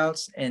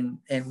workouts. And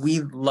we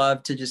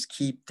love to just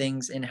keep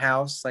things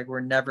in-house. Like we're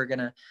never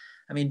gonna,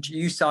 I mean,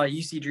 you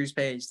see Drew's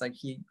page, like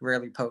he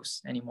rarely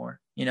posts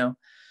anymore,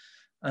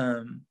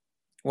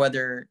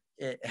 whether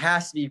it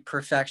has to be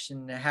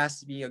perfection, it has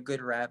to be a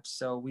good rep.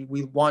 So we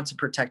want to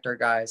protect our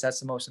guys. That's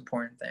the most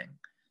important thing.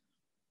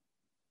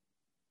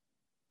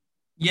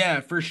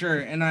 Yeah, for sure.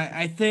 And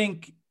I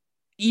think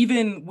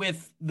even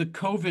with the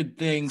COVID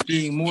thing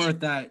being more at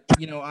that,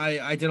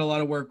 I did a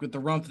lot of work with the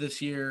Rump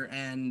this year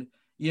and,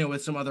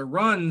 with some other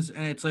runs.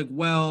 And it's like,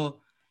 well,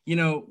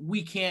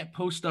 we can't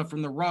post stuff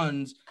from the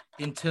runs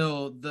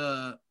until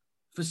the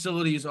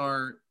facilities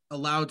are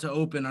allowed to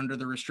open under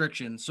the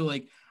restrictions. So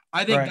like,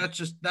 I think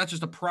that's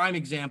just a prime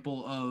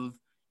example of,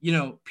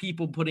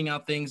 people putting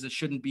out things that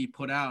shouldn't be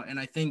put out. And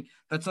I think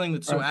that's something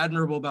that's so Right.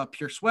 admirable about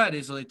Pure Sweat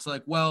is it's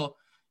like, well,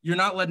 you're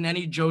not letting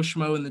any Joe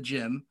Schmo in the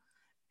gym.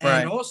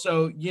 Right. And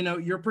also,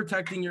 you're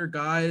protecting your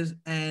guys,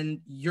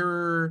 and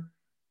you're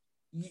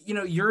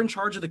in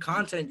charge of the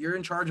content. You're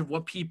in charge of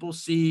what people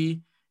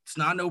see. It's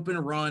not an open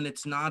run.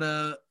 It's not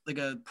a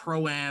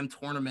pro-am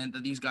tournament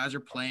that these guys are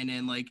playing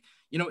in.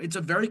 It's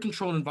a very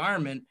controlled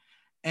environment.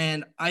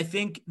 And I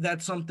think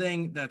that's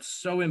something that's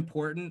so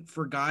important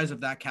for guys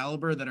of that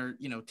caliber that are,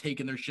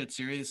 taking their shit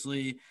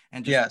seriously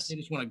and they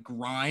just want to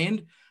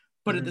grind.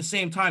 But at the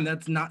same time,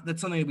 that's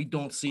something that we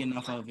don't see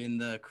enough of in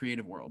the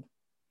creative world.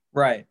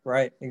 Right.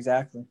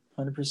 Exactly.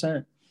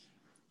 100%.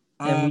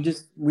 And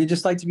we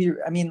just like to be,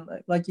 I mean,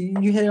 like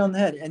you hit it on the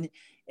head, and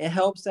it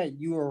helps that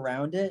you were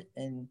around it.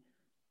 And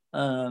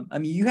I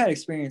mean, you had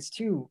experience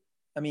too.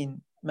 I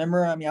mean,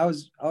 remember, I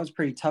was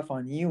pretty tough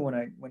on you when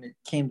it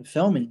came to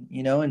filming,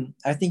 and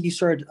I think you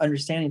started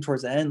understanding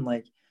towards the end,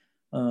 like,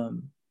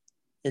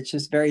 it's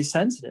just very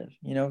sensitive,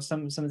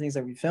 some of the things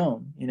that we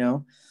film,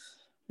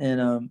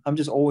 and I'm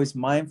just always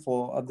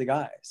mindful of the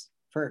guys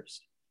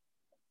first.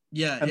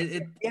 Yeah. I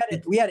mean,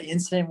 we had an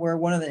incident where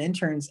one of the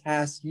interns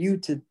asked you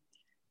to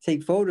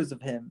take photos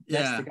of him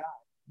next to the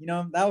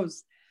guy. That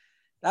was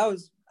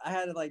I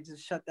had to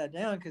just shut that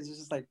down, because it's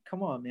just like,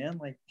 come on, man,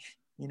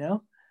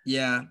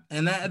 Yeah,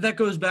 and that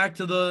goes back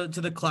to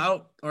the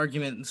clout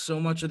argument and so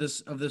much of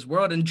this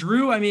world. And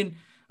Drew, I mean,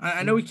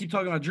 I know we keep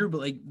talking about Drew,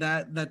 but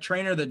that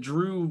trainer that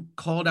Drew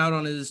called out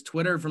on his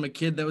Twitter from a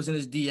kid that was in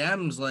his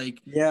DMs,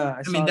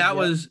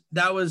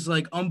 that was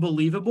like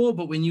unbelievable.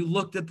 But when you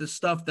looked at the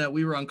stuff that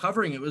we were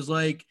uncovering, it was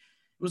like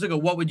a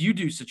what would you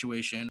do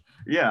situation.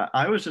 Yeah,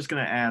 I was just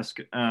gonna ask,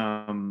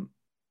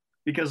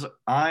 because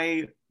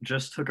I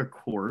just took a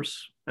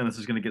course, and this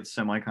is gonna get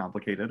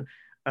semi-complicated,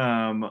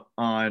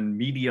 on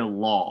media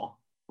law,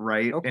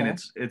 right? Okay.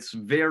 And it's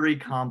very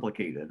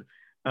complicated,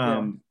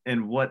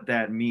 and what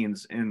that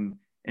means.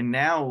 And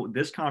now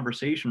this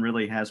conversation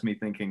really has me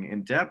thinking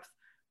in depth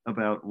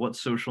about what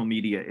social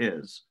media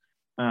is,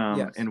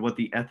 and what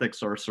the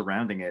ethics are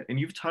surrounding it. And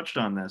you've touched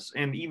on this,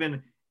 and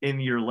even in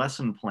your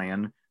lesson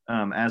plan,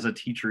 as a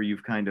teacher,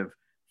 you've kind of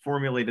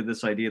formulated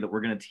this idea that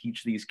we're going to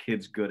teach these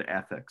kids good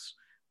ethics,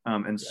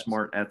 and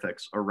smart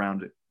ethics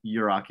around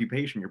your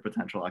occupation, your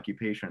potential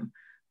occupation.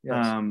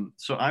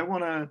 So I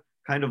want to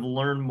kind of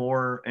learn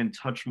more and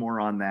touch more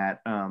on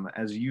that,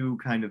 as you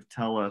kind of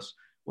tell us,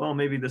 well,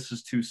 maybe this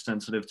is too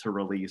sensitive to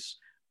release,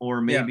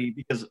 or maybe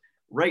because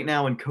right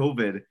now in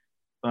COVID,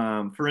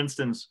 for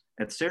instance,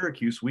 at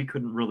Syracuse, we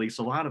couldn't release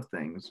a lot of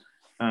things,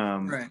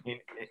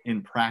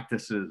 in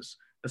practices,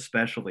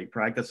 especially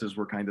practices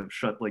were kind of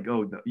shut, like,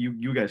 oh,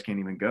 you guys can't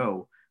even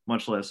go,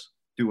 much less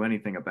do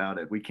anything about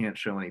it. We can't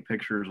show any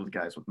pictures with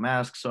guys with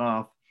masks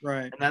off.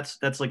 Right. And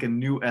that's like a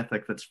new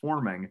ethic that's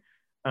forming.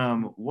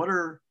 What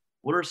are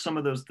some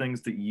of those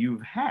things that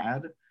you've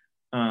had,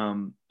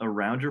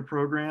 around your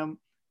program,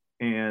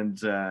 and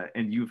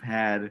you've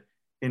had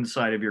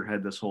inside of your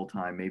head this whole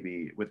time,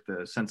 maybe with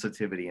the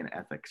sensitivity and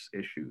ethics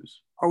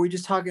issues? Are we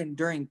just talking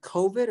during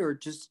COVID or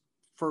just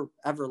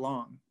forever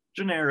long?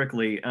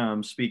 Generically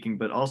speaking,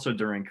 but also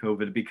during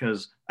COVID,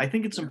 because I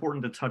think it's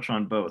important to touch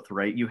on both,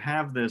 right? You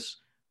have this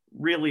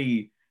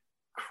really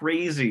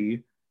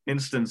crazy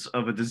instance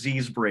of a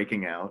disease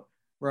breaking out,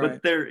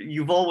 but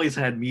you've always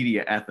had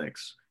media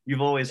ethics.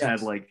 You've always had,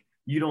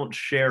 you don't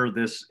share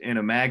this in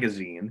a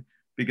magazine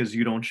because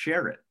you don't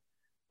share it.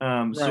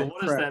 So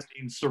what does that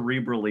mean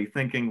cerebrally,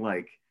 thinking,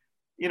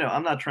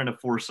 I'm not trying to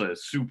force a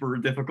super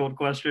difficult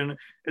question.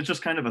 It's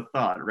just kind of a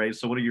thought, right?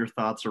 So what are your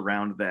thoughts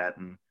around that,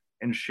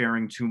 and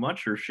sharing too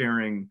much or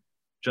sharing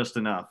just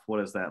enough? What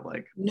is that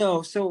like?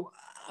 No, so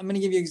I'm going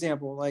to give you an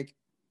example.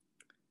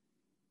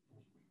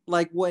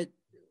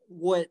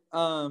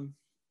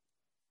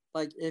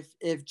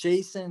 If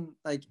Jason,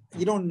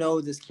 you don't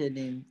know this kid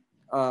named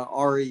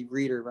Ari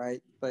Reeder,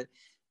 right? But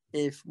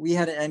if we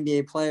had an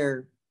NBA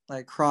player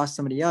cross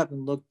somebody up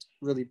and looked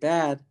really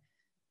bad,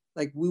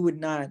 we would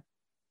not.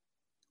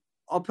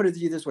 I'll put it to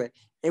you this way: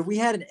 if we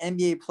had an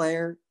NBA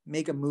player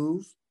make a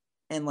move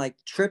and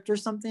tripped or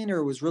something, or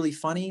it was really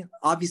funny,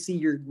 obviously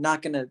you're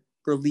not gonna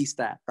release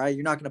that, right?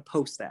 You're not gonna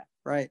post that,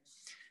 right?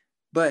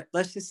 But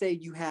let's just say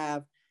you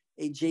have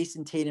a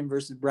Jason Tatum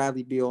versus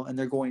Bradley Beal, and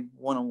they're going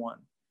one-on-one.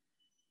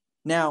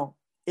 Now,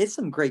 it's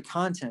some great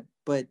content,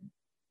 but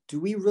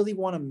do we really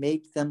want to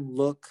make them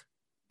look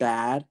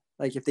bad?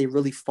 If they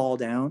really fall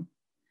down?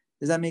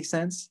 Does that make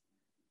sense?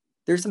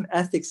 There's some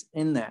ethics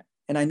in that.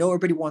 And I know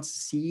everybody wants to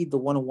see the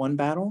one-on-one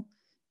battle,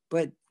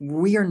 but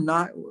we are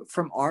not,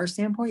 from our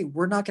standpoint,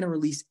 we're not going to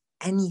release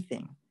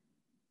anything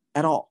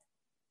at all,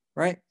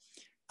 right?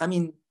 I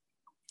mean,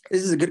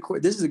 this is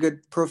a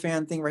good pro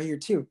fan thing right here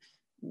too.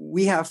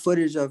 We have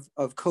footage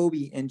of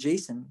Kobe and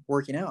Jason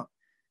working out,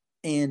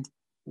 and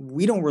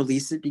we don't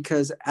release it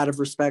because out of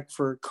respect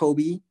for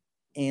Kobe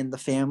and the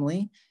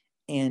family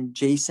and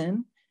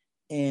Jason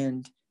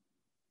and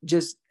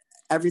just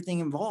everything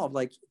involved.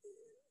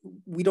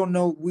 We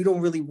don't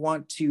really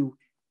want to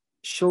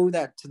show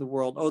that to the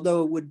world,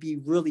 although it would be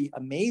really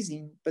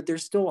amazing, but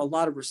there's still a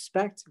lot of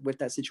respect with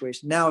that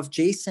situation. Now, if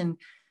Jason,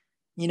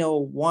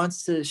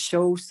 wants to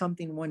show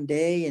something one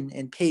day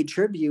and pay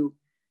tribute,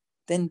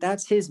 then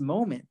that's his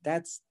moment.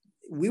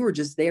 We were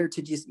just there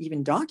to just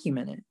even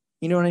document it.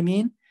 You know what I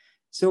mean?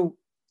 So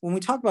when we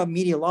talk about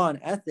media law and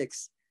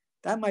ethics,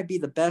 that might be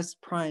the best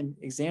prime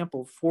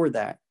example for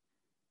that.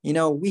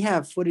 We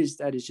have footage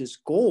that is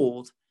just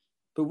gold,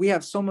 but we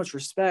have so much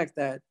respect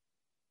that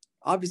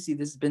obviously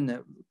this has been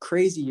a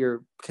crazy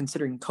year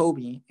considering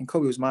Kobe, and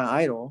Kobe was my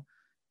idol.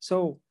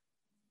 So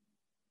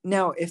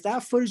now if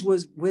that footage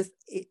was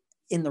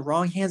in the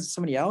wrong hands of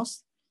somebody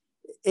else,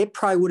 it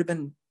probably would have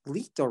been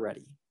leaked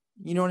already.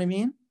 You know what I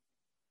mean?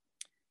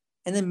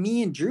 And then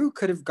me and Drew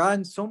could have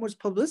gotten so much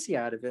publicity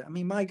out of it. I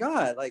mean, my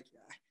God,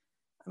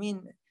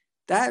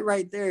 that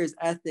right there is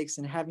ethics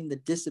and having the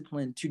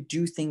discipline to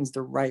do things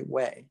the right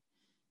way.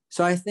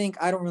 So I think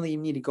I don't really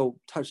need to go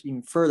touch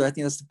even further. I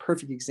think that's the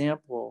perfect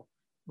example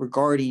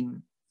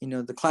regarding,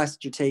 the class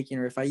that you're taking,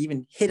 or if I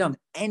even hit on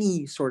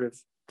any sort of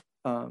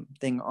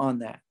thing on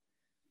that.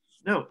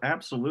 No,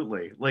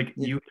 absolutely.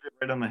 You hit it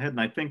right on the head.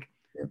 And I think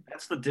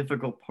that's the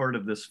difficult part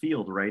of this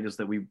field, right? Is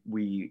that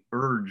we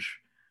urge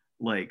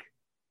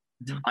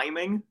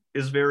timing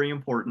is very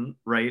important,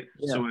 right?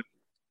 Yeah. So if,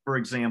 for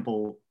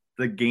example,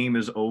 the game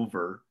is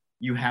over,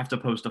 you have to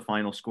post a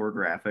final score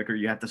graphic, or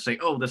you have to say,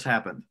 oh, this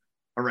happened.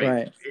 All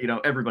right.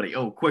 Everybody,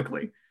 oh,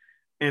 quickly.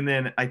 And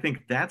then I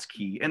think that's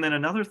key. And then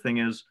another thing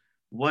is,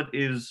 what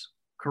is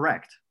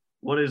correct?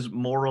 What is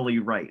morally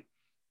right?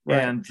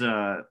 And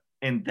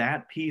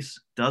that piece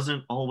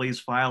doesn't always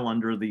file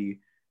under the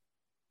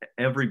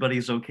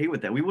everybody's okay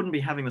with that. We wouldn't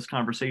be having this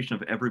conversation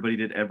if everybody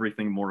did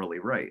everything morally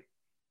right.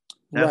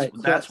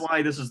 That's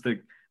why this is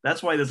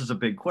a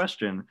big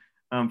question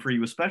for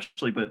you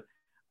especially. But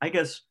I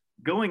guess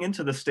going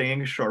into the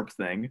staying sharp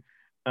thing,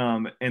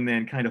 and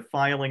then kind of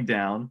filing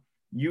down,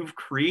 you've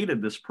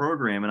created this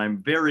program, and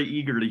I'm very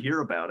eager to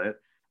hear about it,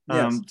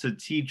 to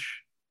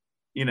teach,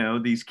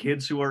 these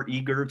kids who are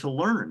eager to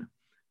learn.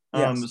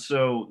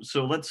 So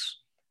let's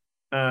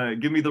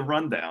give me the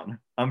rundown.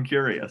 I'm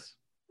curious.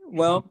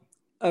 Well,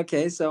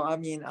 okay. So, I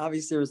mean,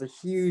 obviously there was a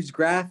huge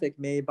graphic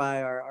made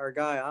by our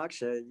guy,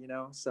 Akshay,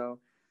 so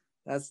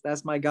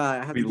that's my guy.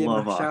 I have to give him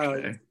a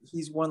shout out.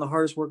 He's one of the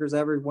hardest workers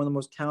ever, one of the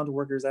most talented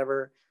workers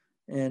ever.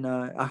 And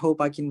I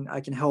hope I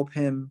can help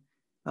him,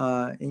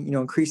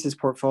 increase his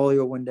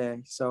portfolio one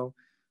day. So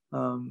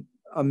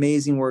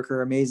amazing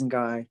worker, amazing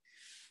guy.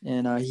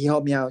 And he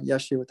helped me out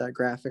yesterday with that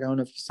graphic. I don't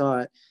know if you saw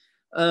it.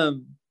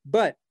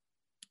 But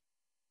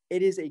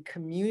it is a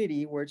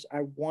community which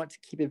I want to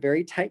keep it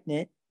very tight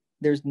knit.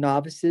 There's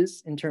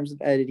novices in terms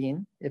of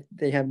editing, if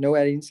they have no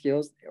editing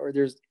skills, or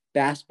there's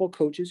basketball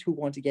coaches who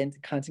want to get into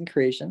content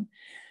creation,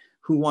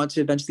 who want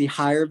to eventually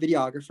hire a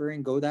videographer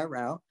and go that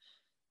route.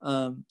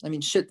 I've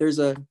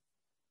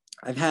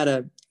had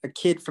a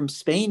kid from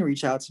Spain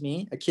reach out to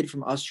me, a kid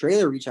from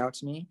Australia reach out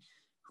to me,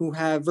 who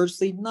have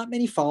virtually not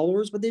many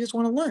followers, but they just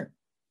want to learn.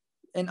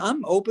 And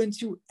I'm open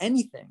to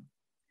anything.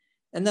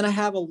 And then I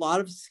have a lot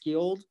of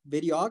skilled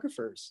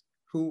videographers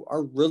who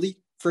are really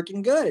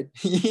freaking good,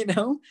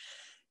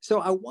 So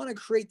I want to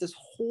create this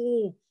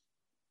whole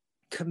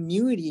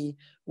community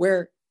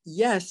where,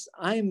 yes,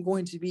 I am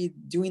going to be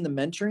doing the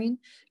mentoring,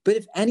 but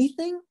if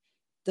anything,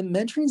 the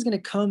mentoring is going to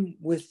come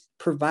with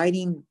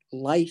providing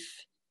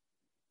life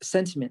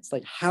sentiments,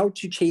 like how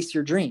to chase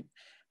your dream,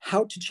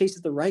 how to chase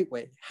it the right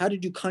way, how to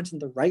do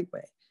content the right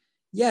way.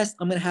 Yes,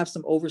 I'm going to have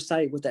some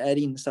oversight with the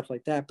editing and stuff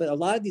like that, but a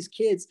lot of these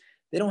kids,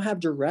 they don't have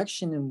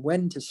direction in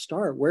when to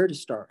start, where to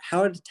start,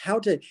 how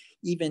to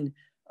even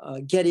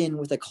get in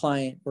with a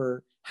client,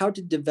 or how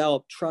to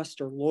develop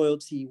trust or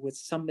loyalty with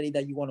somebody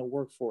that you want to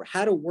work for,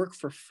 how to work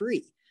for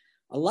free.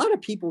 A lot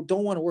of people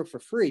don't want to work for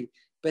free,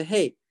 but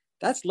hey,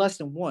 that's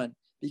lesson one,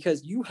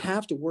 because you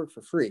have to work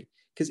for free.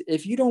 Because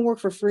if you don't work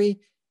for free,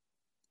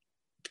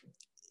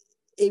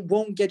 it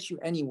won't get you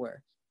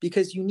anywhere,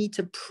 because you need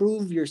to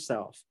prove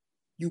yourself.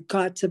 You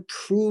got to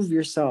prove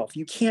yourself.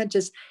 You can't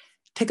just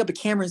pick up a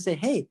camera and say,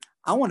 hey,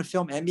 I want to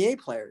film NBA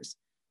players.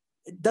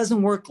 It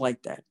doesn't work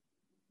like that.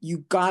 You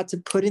got to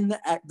put in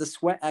the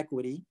sweat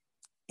equity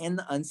and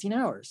the unseen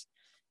hours.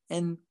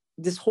 And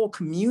this whole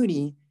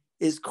community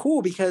is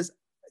cool because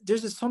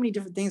there's just so many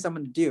different things I'm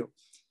going to do.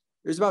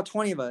 There's about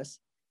 20 of us,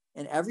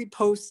 and every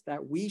post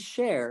that we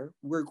share,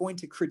 we're going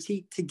to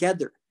critique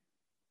together.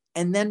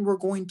 And then we're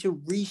going to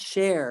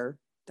reshare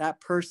that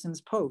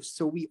person's post.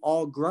 So we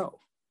all grow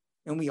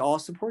and we all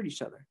support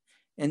each other,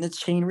 and it's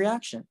chain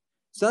reaction.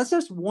 So that's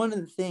just one of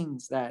the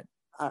things that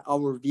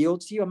I'll reveal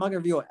to you. I'm not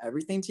going to reveal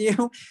everything to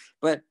you,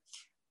 but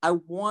I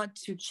want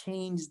to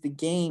change the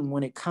game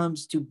when it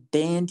comes to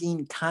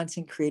banding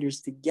content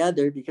creators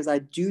together, because I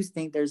do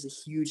think there's a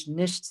huge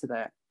niche to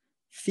that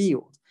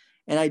field.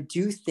 And I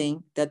do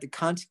think that the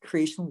content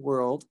creation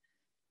world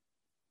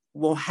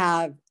will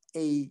have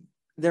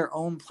their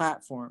own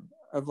platform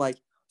of like,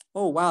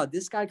 oh, wow,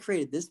 this guy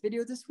created this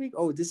video this week.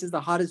 Oh, this is the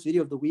hottest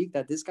video of the week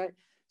that this guy.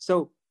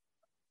 So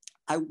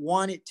I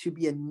want it to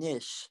be a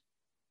niche.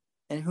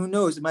 And who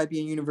knows, it might be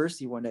a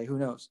university one day, who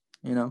knows,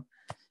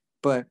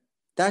 but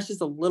that's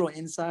just a little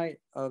insight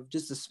of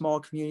just the small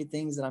community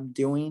things that I'm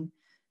doing.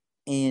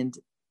 And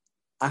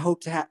I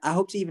hope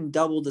to even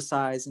double the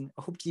size, and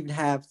I hope to even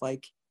have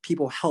like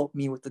people help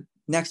me with the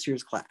next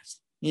year's class,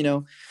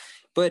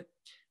 but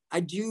I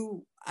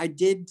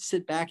did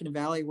sit back and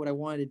evaluate what I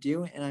wanted to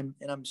do, and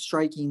I'm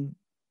striking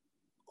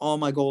all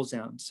my goals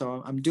down.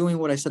 So I'm doing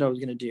what I said I was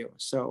going to do.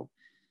 So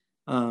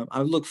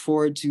I look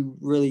forward to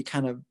really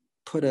kind of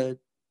put a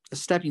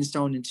stepping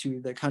stone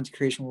into the content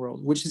creation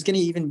world, which is going to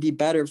even be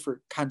better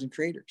for content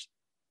creators.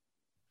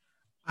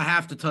 I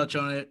have to touch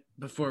on it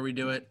before we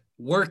do it.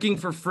 Working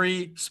for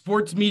free,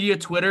 sports media,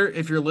 Twitter.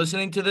 If you're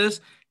listening to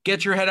this,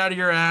 get your head out of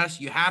your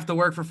ass. You have to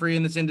work for free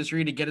in this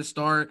industry to get a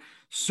start.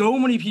 So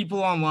many people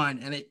online,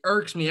 and it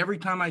irks me every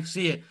time I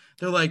see it.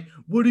 They're like,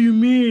 what do you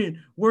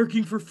mean?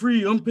 Working for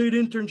free, unpaid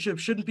internship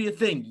shouldn't be a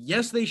thing.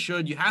 Yes, they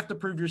should. You have to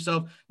prove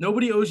yourself.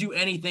 Nobody owes you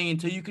anything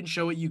until you can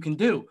show what you can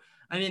do.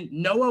 I mean,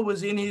 Noah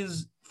was in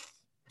his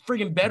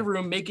friggin'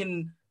 bedroom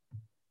making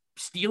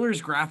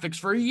Steelers graphics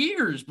for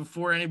years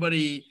before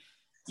anybody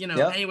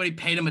anybody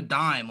paid him a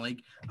dime. Like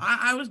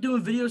I was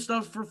doing video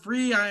stuff for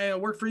free. I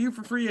worked for you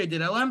for free. I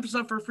did LM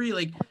stuff for free.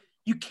 Like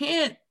you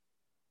can't.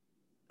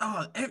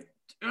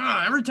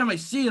 Every time I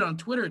see it on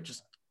Twitter, it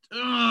just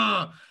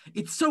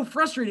it's so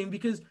frustrating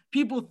because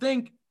people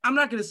think, I'm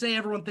not going to say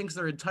everyone thinks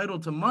they're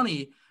entitled to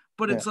money,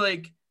 but it's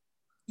like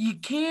you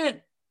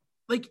can't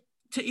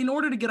in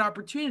order to get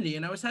opportunity.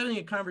 And I was having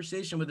a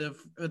conversation with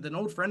an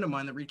old friend of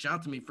mine that reached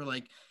out to me for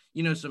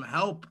some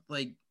help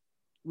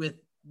with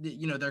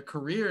their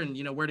career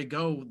and where to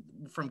go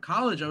from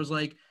college. I was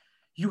like,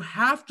 you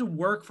have to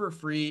work for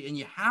free and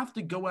you have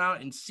to go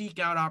out and seek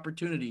out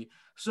opportunity.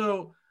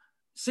 So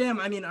Sam,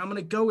 I mean, I'm going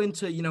to go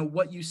into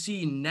what you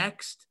see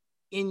next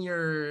in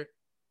your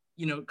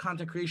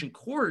content creation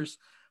course,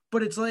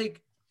 but it's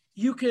like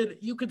you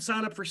could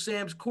sign up for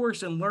Sam's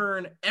course and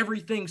learn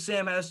everything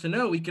Sam has to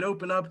know. He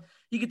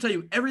could tell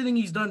you everything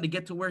he's done to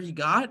get to where he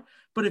got.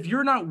 But if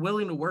you're not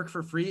willing to work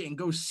for free and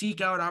go seek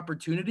out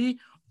opportunity,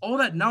 all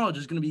that knowledge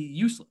is going to be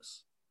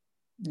useless.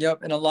 Yep.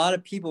 And a lot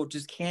of people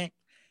just can't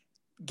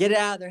get it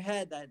out of their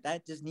head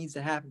that just needs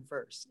to happen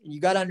first. And you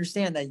got to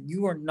understand that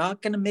you are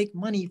not going to make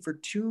money for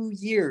 2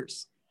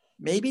 years,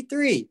 maybe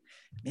 3,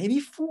 maybe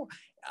 4.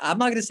 I'm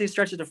not going to say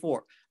stretch it to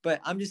 4, but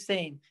I'm just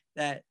saying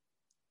that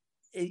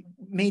it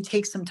may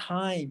take some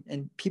time,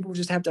 and people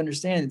just have to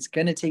understand it's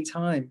going to take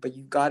time, but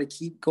you got to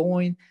keep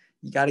going.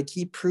 You got to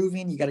keep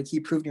proving. You got to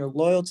keep proving your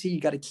loyalty. You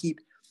got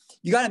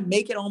to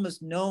make it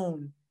almost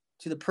known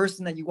to the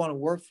person that you want to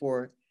work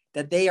for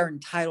that they are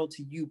entitled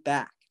to you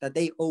back, that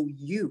they owe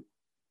you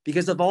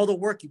because of all the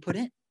work you put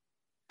in.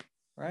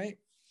 Right?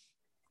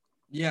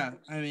 Yeah.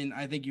 I mean,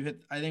 I think you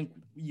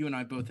and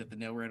I both hit the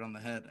nail right on the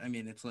head. I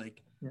mean, it's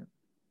like,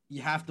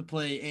 you have to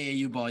play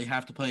AAU ball. You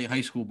have to play high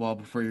school ball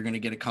before you're going to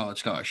get a college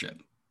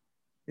scholarship.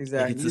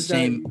 Exactly. It's the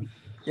same.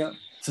 Yeah.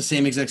 It's the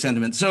same exact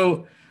sentiment.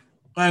 So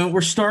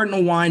we're starting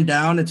to wind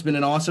down. It's been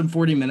an awesome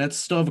 40 minutes.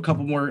 Still have a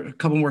couple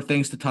more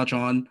things to touch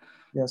on.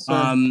 Yes,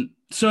 sir.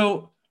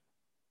 So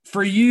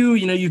for you,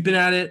 you've been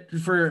at it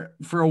for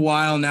a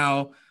while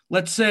now.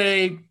 Let's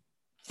say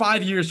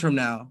 5 years from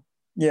now.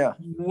 Yeah.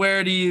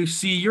 Where do you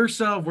see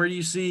yourself? Where do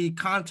you see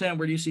content?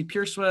 Where do you see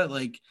Pure Sweat?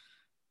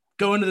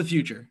 Go into the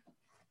future.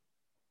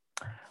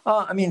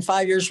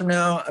 5 years from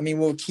now,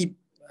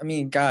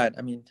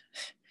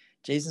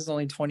 Jason's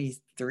only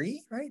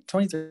 23, right?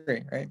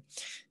 23, right?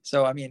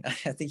 So, I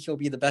think he'll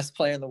be the best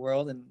player in the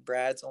world, and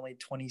Brad's only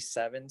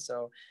 27.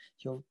 So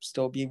he'll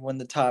still be one of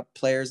the top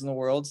players in the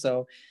world.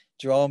 So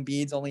Joel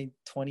Embiid's only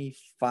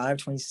 25,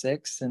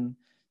 26, and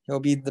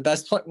he'll be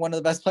one of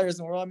the best players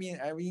in the world. We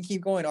can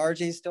keep going.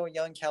 RJ's still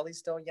young. Kelly's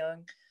still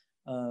young.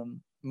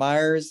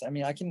 Myers.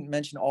 I can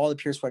mention all the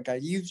Pure Sweat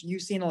guys.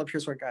 You've seen all the Pure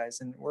Sweat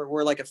guys, and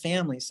we're like a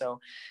family. So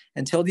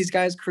until these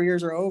guys'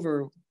 careers are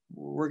over,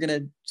 we're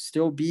gonna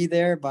still be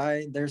there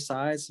by their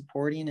side,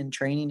 supporting and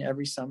training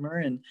every summer.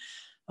 And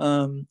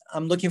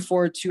I'm looking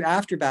forward to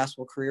after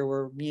basketball career,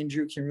 where me and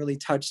Drew can really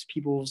touch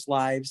people's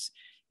lives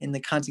in the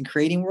content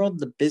creating world,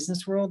 the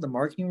business world, the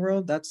marketing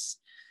world. That's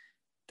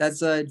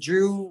a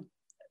Drew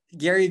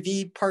Gary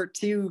V part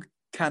 2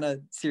 kind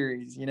of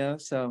series,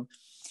 So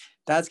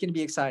that's gonna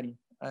be exciting.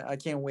 I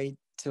can't wait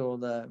till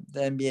the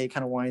NBA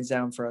kind of winds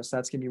down for us.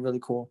 That's going to be really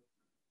cool.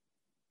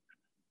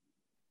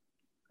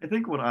 I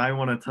think what I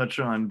want to touch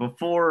on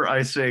before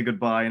I say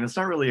goodbye, and it's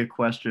not really a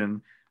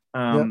question,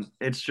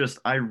 it's just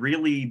I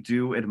really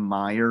do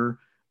admire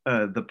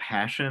the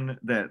passion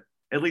that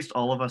at least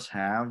all of us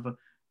have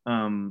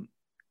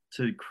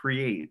to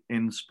create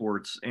in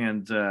sports.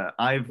 And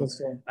I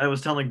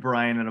was telling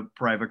Brian in a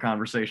private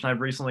conversation,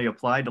 I've recently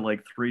applied to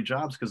 3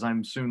 jobs because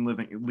I'm soon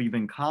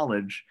leaving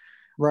college.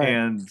 Right.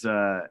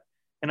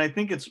 And I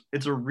think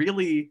it's a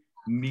really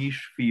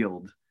niche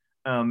field.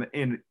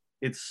 And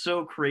it's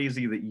so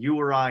crazy that you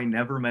or I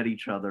never met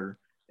each other,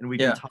 and we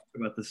can talk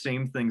about the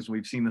same things.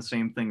 We've seen the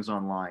same things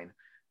online.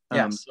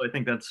 Yes. So I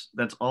think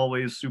that's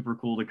always super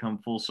cool to come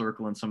full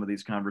circle in some of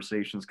these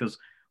conversations, because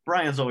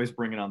Brian's always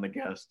bringing on the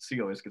guests. He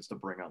always gets to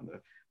bring on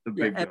the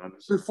big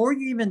guns. Before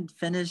you even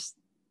finish,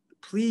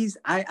 please,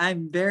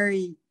 I'm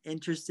very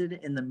interested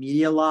in the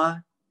media law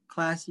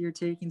class you're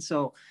taking.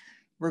 So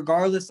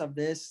regardless of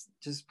this,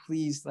 just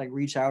please like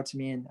reach out to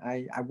me, and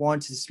I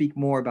want to speak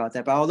more about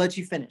that, but I'll let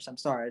you finish. I'm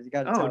sorry. You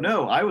got to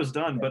no, I was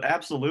done, but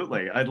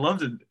absolutely. I'd love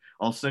to.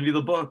 I'll send you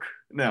the book.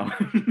 No.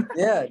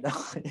 Yeah. No.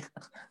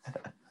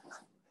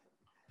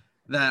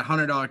 That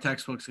 $100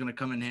 textbook's going to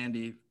come in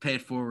handy. Pay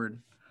it forward.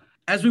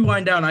 As we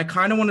wind down, I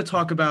kind of want to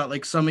talk about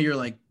like some of your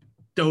like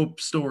dope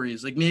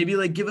stories, like maybe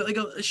like give it like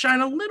a shine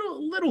a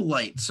little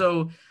light.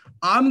 So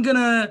I'm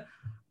gonna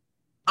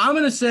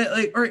say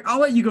like, all right, I'll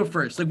let you go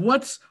first. Like,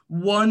 what's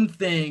one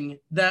thing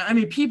that, I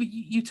mean, people,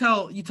 you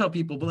tell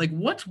people, but like,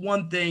 what's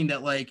one thing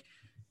that like,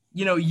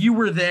 you know, you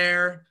were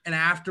there and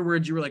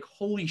afterwards you were like,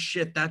 holy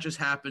shit, that just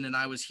happened and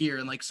I was here,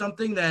 and like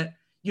something that,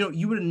 you know,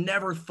 you would have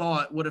never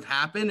thought would have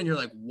happened and you're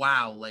like,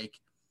 wow, like.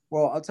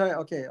 Well, I'll tell you.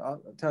 Okay,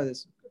 I'll tell you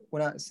this.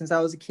 Since I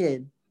was a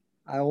kid,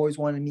 I always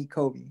wanted to meet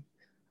Kobe.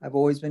 I've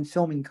always been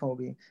filming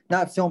Kobe,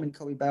 not filming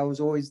Kobe, but I was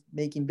always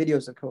making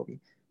videos of Kobe.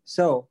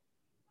 So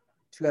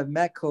to have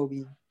met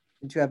Kobe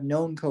and to have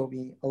known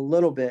Kobe a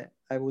little bit,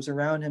 I was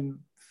around him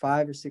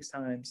 5 or 6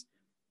 times,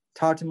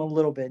 talked to him a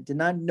little bit, did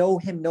not know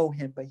him,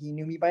 but he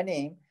knew me by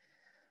name.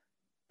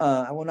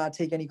 I will not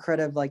take any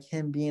credit of like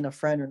him being a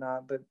friend or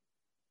not, but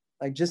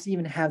like just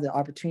even have the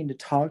opportunity to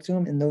talk to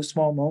him in those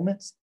small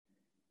moments.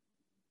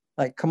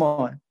 Like, come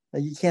on,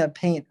 like you can't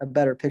paint a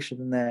better picture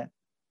than that.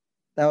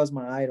 That was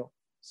my idol.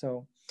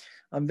 So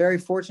I'm very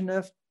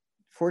fortunate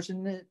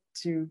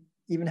to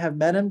even have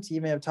met him, to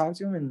even have talked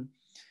to him, and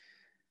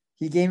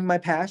he gave me my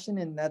passion,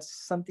 and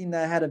that's something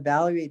that I had to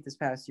evaluate this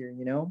past year.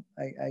 You know,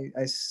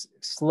 I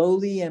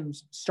slowly am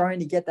starting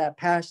to get that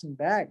passion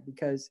back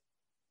because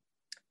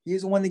he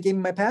was the one that gave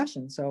me my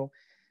passion. So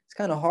it's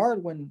kind of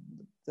hard when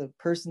the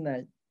person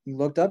that you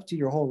looked up to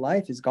your whole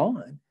life is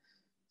gone.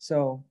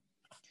 So,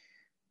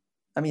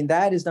 I mean,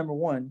 that is number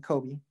one,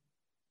 Kobe.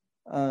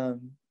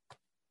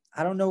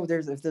 I don't know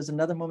if there's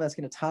another moment that's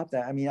going to top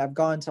that. I mean, I've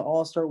gone to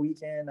All-Star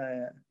Weekend.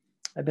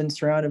 I've been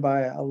surrounded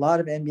by a lot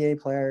of NBA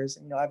players.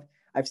 You know,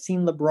 I've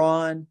seen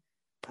LeBron.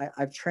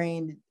 I've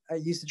trained. I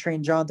used to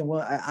train Jonathan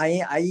Williams.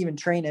 I even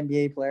train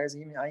NBA players.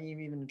 I'm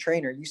even a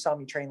trainer. You saw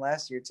me train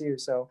last year too.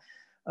 So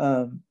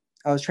I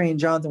was training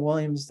Jonathan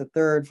Williams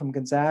III from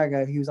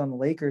Gonzaga. He was on the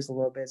Lakers a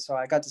little bit, so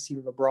I got to see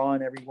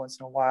LeBron every once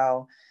in a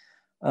while.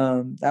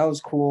 That was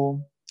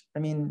cool. I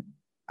mean,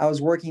 I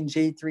was working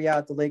J3 out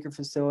at the Laker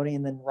facility,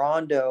 and then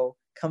Rondo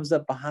comes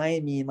up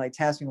behind me and like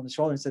taps me on the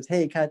shoulder and says,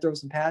 "Hey, can I throw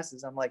some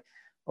passes?" I'm like,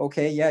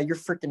 "Okay, yeah, you're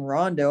freaking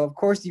Rondo. Of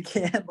course you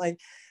can." Like,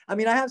 I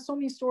mean, I have so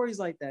many stories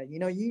like that. You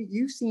know,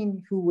 you've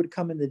seen who would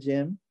come in the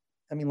gym.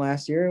 I mean,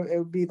 last year it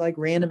would be like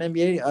random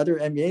other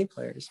NBA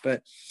players,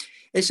 but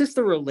it's just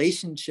the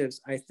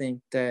relationships, I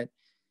think, that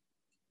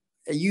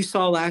you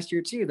saw last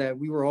year too, that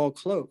we were all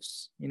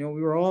close. You know,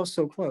 we were all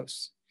so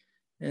close.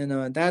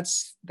 And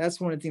that's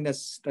one of the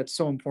things that's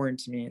so important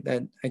to me,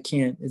 that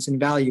it's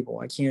invaluable.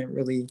 I can't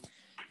really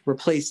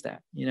replace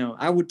that. You know,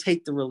 I would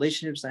take the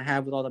relationships I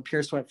have with all the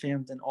Pure Sweat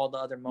fans and all the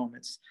other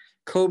moments.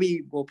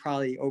 Kobe will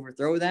probably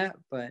overthrow that,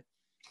 but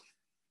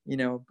I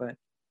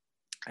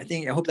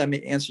hope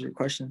that answers your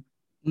question.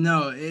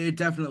 No, it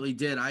definitely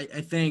did. I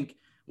think,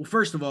 well,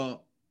 first of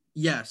all,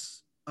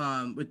 yes,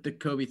 with the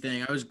Kobe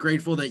thing, I was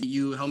grateful that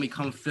you helped me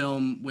come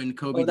film when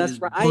Kobe did his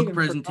book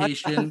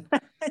presentation.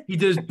 He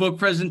did his book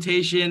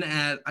presentation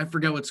at, I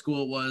forget what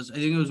school it was. I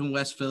think it was in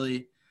West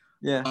Philly.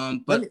 Yeah.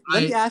 But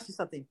let me ask you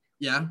something.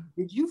 Yeah.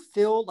 Did you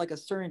feel like a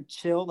certain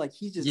chill? Like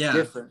he's just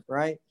different,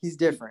 right? He's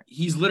different.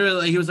 He's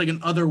literally, he was like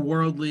an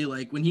otherworldly,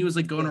 like when he was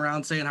like going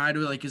around saying hi to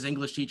like his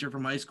English teacher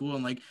from high school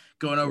and like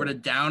going over to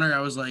Downer,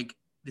 I was like,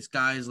 this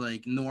guy's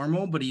like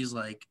normal, but he's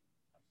like,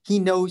 he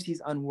knows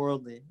he's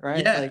unworldly,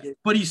 right? Yeah, like,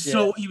 but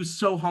he was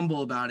so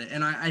humble about it.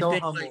 And I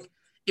think humble. Like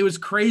it was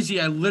crazy.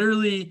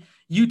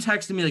 You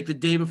texted me like the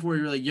day before,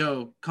 you were like,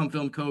 yo, come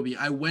film Kobe.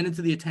 I went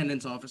into the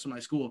attendance office of my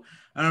school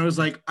and I was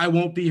like, I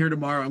won't be here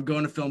tomorrow. I'm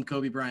going to film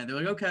Kobe Bryant. They're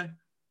like, okay.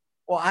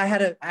 Well, I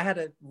had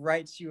to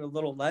write you a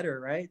little letter,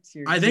 right?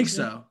 I think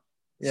so.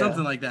 Yeah.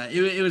 Something like that.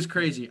 It was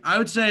crazy. I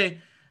would say,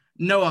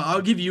 Noah,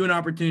 I'll give you an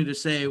opportunity to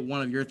say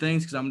one of your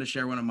things because I'm going to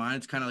share one of mine.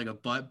 It's kind of like a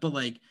butt, but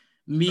like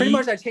me. Pretty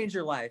much I changed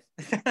your life.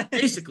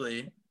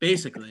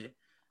 basically.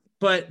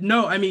 But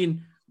no, I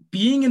mean,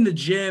 being in the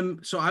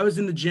gym. So I was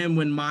in the gym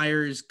when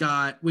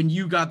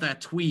you got that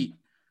tweet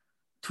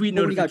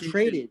notification. He got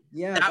traded.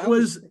 Yeah. That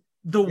was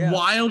the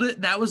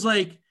wildest. That was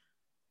like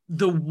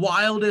the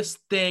wildest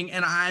thing.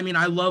 And I mean,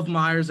 I love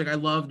Myers. Like I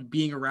loved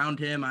being around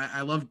him.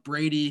 I loved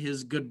Brady,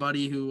 his good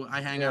buddy who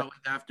I hang out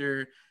with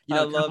after,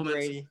 I love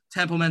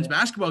Temple men's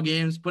basketball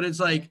games. But it's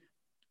like,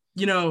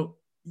 you know,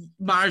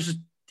 Myers just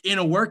in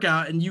a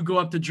workout and you go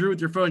up to Drew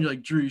with your phone. You're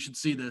like, Drew, you should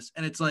see this.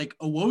 And it's like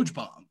a Woj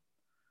bomb.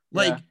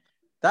 Like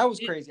that was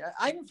crazy.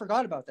 I even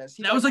forgot about that.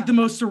 That was like the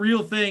most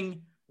surreal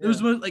thing. It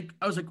was like,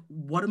 I was like,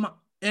 what am I?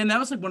 And that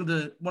was like one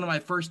of my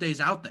first days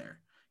out there.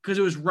 because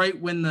it was right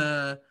when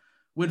Yeah.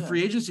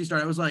 free agency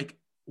started. I was like,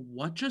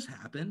 what just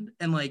happened?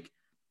 And like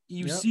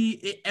you Yep. see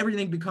it,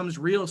 everything becomes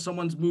real.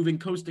 Someone's moving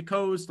coast to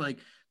coast, like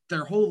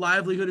their whole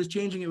livelihood is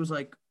changing. It was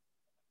like,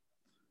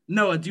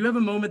 Noah, do you have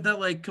a moment that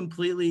like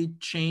completely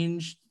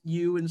changed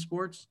you in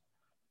sports?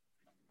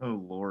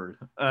 Oh Lord,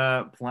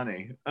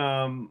 plenty.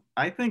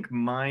 I think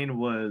mine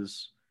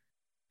was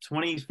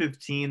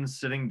 2015,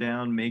 sitting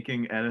down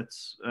making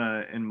edits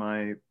in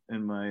my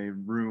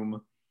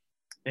room,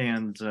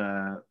 and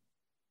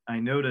I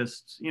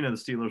noticed, the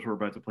Steelers were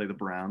about to play the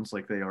Browns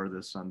like they are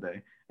this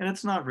Sunday, and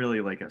it's not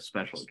really like a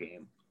special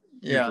game.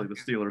 Yeah. Usually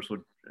the Steelers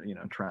would,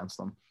 trounce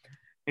them.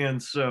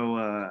 And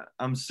so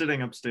I'm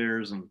sitting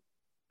upstairs and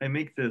I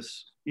make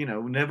this,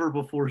 never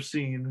before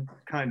seen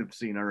kind of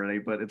scene already,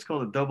 but it's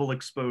called a double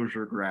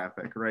exposure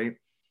graphic, right?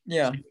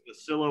 Yeah. So you have a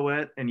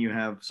silhouette and you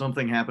have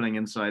something happening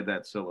inside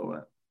that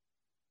silhouette.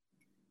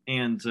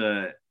 And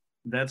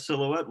that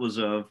silhouette was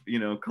of,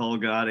 Call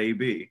God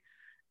AB.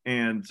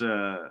 And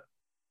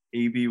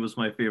AB was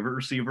my favorite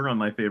receiver on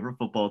my favorite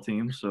football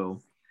team.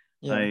 So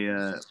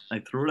Yeah. I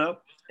threw it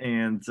up,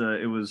 and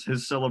it was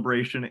his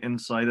celebration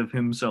inside of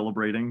him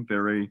celebrating,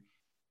 very,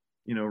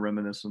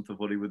 reminiscent of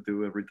what he would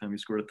do every time he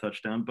scored a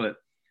touchdown. But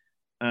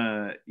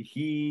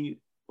he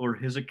or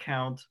his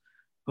account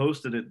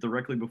posted it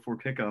directly before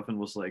kickoff and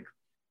was like,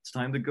 "It's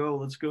time to go.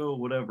 Let's go.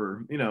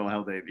 Whatever." You know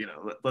how they,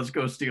 let's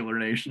go Steeler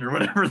Nation or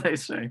whatever they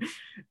say.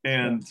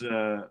 And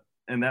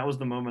that was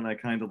the moment I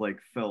kind of like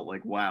felt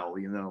like, wow,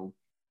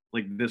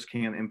 like this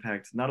can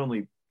impact not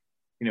only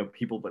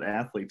people but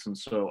athletes. And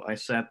so I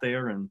sat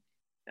there and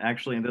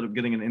actually ended up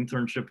getting an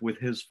internship with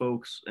his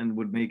folks and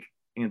would make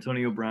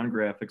Antonio Brown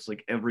graphics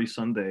like every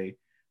Sunday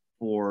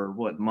for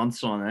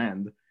months on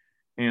end.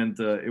 And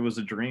it was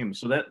a dream.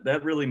 So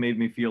that really made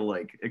me feel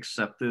like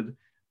accepted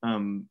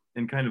and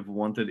kind of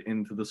wanted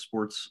into the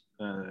sports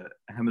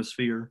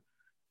hemisphere.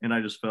 And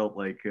I just felt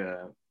like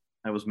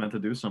I was meant to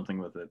do something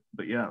with it.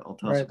 But yeah, I'll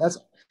tell you. Right.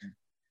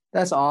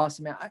 That's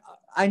awesome, man.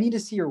 I need to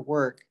see your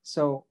work.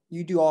 So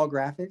you do all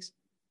graphics?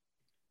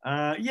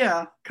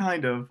 Yeah,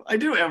 kind of. I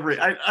do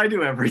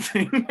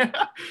everything.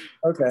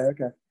 Okay.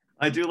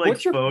 I do like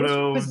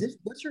photos.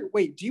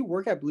 Wait, do you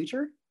work at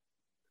Bleacher?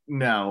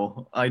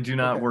 No, I do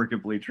not Okay. work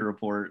at Bleacher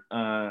Report.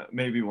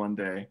 Maybe one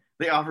day.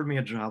 They offered me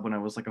a job when I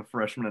was like a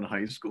freshman in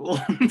high school.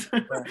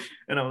 Right.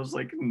 And I was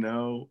like,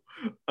 no,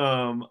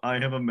 I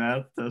have a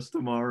math test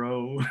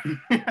tomorrow.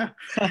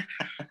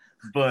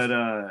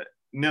 But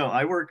no,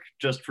 I work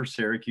just for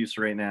Syracuse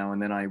right now.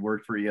 And then I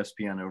worked for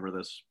ESPN over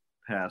this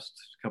past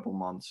couple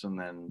months. And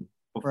then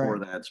before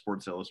that,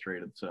 Sports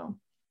Illustrated. So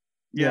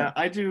yeah,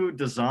 I do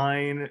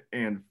design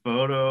and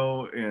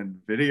photo and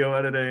video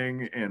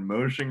editing and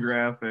motion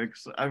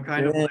graphics. I'm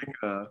kind of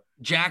like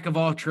jack of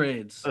all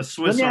trades, a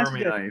Swiss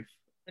Army knife.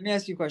 Let me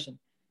ask you a question.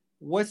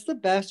 What's the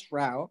best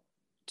route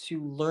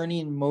to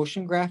learning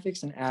motion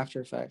graphics and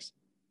After Effects?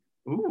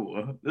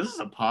 Ooh, this is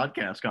a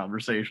podcast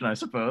conversation, I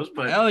suppose.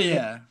 But hell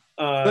yeah.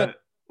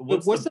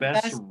 What's the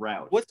best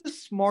route? What's the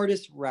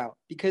smartest route?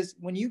 Because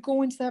when you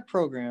go into that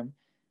program,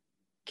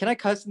 can I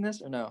cuss in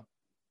this or no?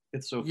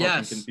 It's so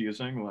fucking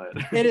confusing. What?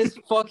 It is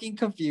fucking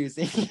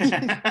confusing.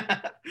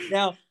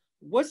 Now,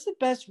 what's the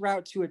best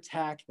route to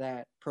attack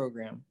that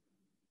program?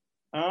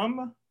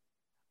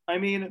 I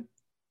mean,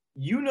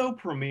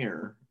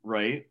 Premiere,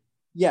 right?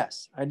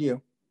 Yes, I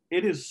do.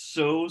 It is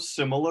so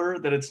similar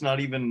that it's not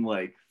even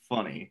like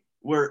funny.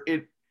 Where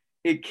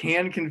it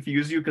can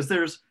confuse you because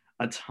there's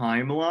a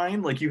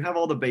timeline. Like you have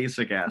all the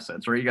basic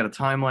assets, right? You got a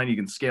timeline. You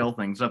can scale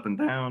things up and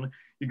down.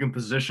 You can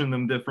position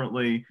them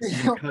differently.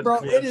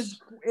 Bro, it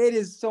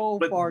is so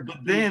far but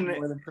then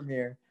more than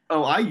Premiere.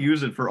 Oh, I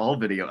use it for all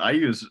video. I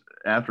use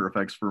After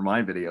Effects for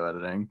my video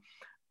editing.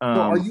 So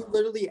are you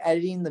literally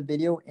editing the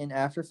video in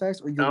After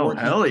Effects, or you're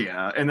hell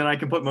yeah! And then I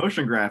can put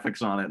motion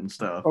graphics on it and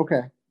stuff.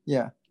 Okay,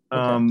 yeah.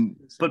 Okay.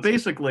 But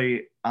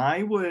basically,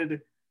 I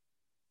would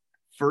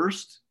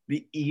first,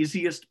 the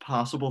easiest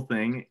possible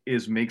thing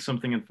is make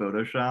something in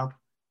Photoshop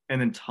and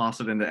then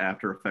toss it into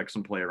After Effects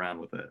and play around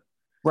with it.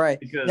 Right.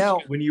 Because now,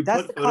 when you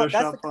put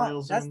Photoshop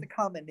files that's the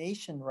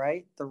combination,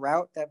 right? The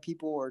route that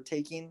people are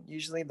taking,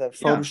 usually the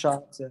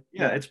Photoshop.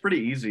 Yeah, it's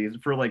pretty easy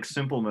for like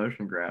simple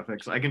motion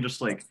graphics. I can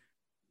just like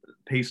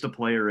paste a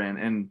player in,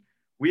 and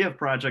we have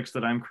projects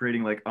that I'm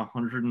creating like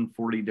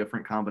 140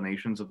 different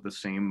combinations of the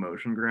same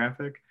motion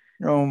graphic.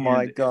 Oh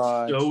my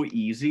god! It's so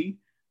easy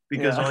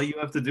because all you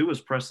have to do is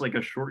press like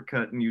a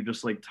shortcut, and you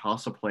just like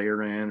toss a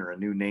player in or a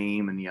new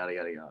name and yada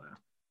yada yada.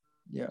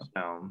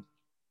 Yeah.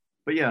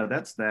 But yeah,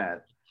 that's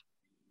that.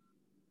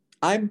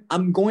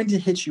 I'm going to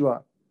hit you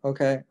up.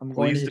 Okay, I'm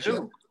going to hit you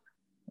up.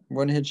 I'm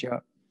going to hit you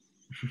up.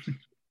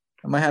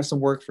 I might have some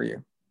work for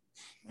you.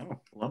 Oh,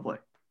 lovely.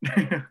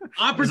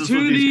 Opportunity. This is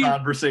what these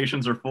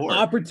conversations are for.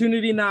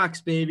 Opportunity knocks,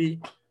 baby.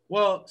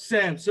 Well,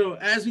 Sam, so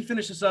as we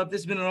finish this up,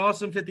 this has been an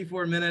awesome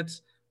 54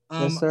 minutes.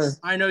 Yes, sir.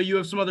 I know you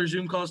have some other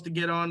Zoom calls to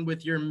get on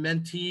with your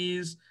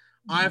mentees.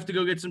 I have to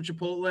go get some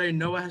Chipotle.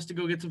 Noah has to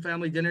go get some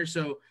family dinner.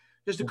 So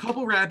just a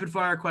couple rapid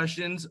fire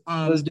questions.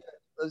 Let's do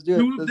it.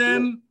 Two of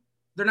them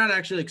they're not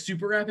actually like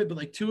super rapid, but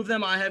like two of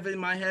them I have in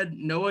my head.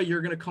 Noah,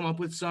 you're going to come up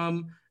with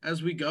some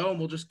as we go, and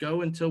we'll just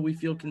go until we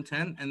feel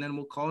content, and then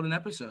we'll call it an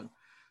episode.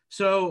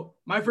 So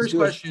my first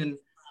question,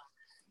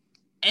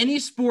 any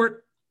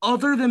sport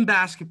other than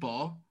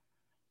basketball,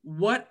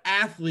 what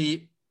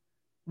athlete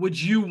would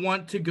you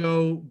want to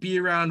go be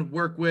around,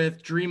 work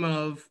with, dream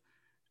of,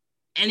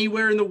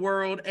 anywhere in the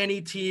world,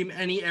 any team,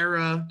 any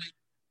era,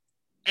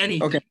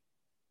 anything?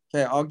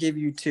 Okay, I'll give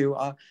you two.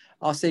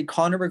 I'll say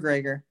Conor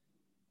McGregor.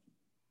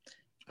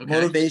 Okay.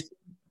 Motivation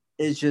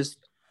is just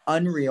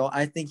unreal.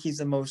 I think he's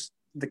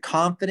the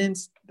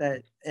confidence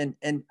that,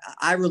 and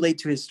I relate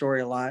to his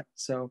story a lot.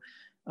 So,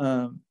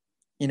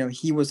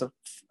 he was a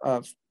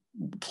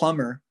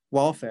plumber,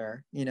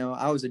 welfare.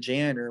 I was a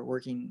janitor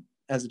working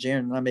as a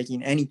janitor, not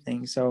making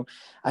anything. So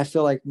I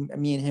feel like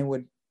me and him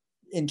would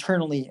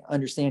internally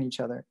understand each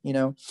other.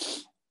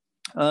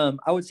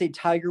 I would say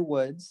Tiger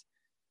Woods.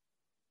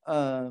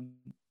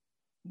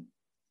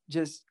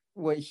 Just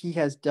what he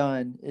has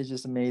done is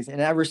just amazing,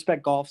 and I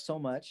respect golf so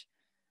much.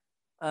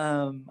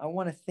 I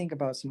want to think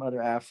about some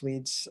other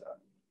athletes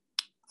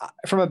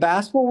from a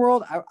basketball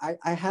world.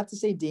 I have to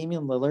say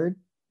Damian Lillard,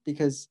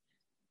 because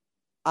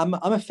I'm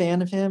a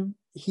fan of him.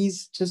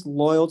 He's just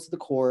loyal to the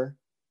core.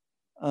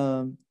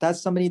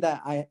 That's somebody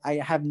that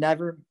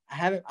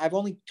I've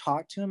only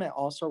talked to him at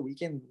All-Star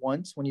Weekend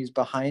once when he was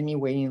behind me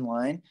waiting in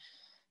line,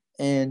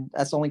 and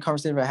that's the only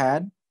conversation I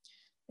had.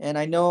 And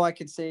I know I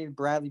could say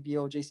Bradley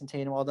Beal, Jason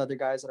Tatum, all the other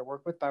guys that I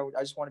work with, but I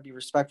just want to be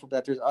respectful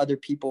that there's other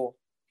people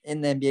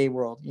in the NBA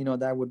world,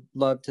 that I would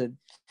love to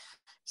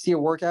see a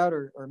workout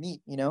or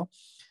meet,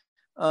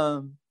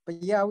 But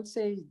yeah, I would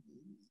say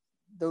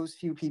those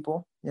few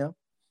people. Yeah.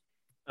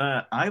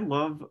 I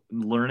love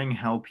learning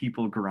how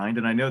people grind,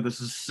 and I know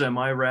this is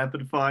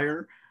semi-rapid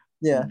fire.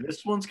 Yeah.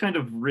 This one's kind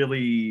of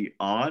really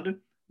odd.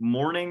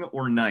 Morning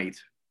or night?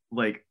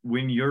 Like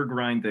when you're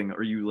grinding,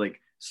 are you like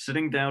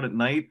sitting down at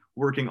night,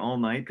 working all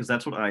night? Because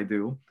that's what I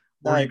do.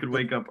 Or you could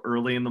wake up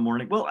early in the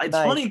morning. Well, it's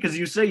funny because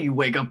you say you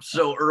wake up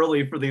so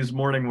early for these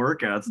morning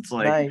workouts. It's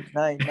like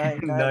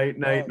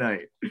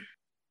night.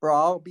 Bro,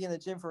 I'll be in the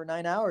gym for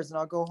 9 hours and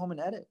I'll go home and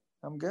edit.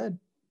 I'm good.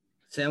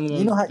 Sam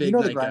Lamone's big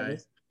night guy.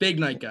 Is. Big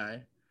night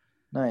guy.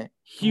 Night.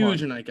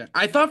 Huge night guy.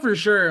 I thought for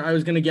sure I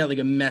was gonna get like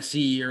a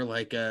Messi or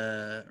like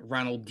a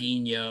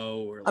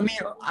Ronaldinho or. Like...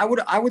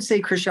 I would say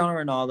Cristiano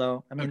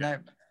Ronaldo. I mean I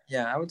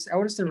would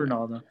have said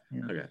Ronaldo.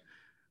 Yeah. Okay.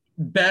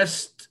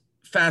 Best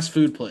fast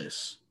food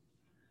place.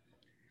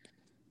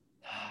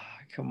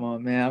 Come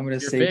on, man. I'm gonna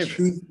say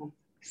truthful.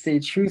 Stay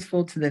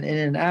truthful to the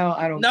In-N-Out.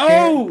 I don't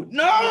care.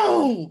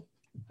 No.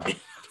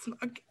 It's not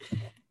good.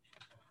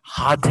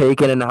 Hot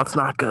take, In-N-Out's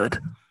not good.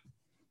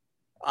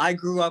 I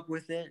grew up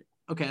with it.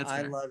 Okay, that's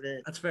fair. I love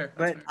it. That's fair.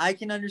 But I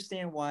can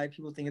understand why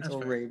people think it's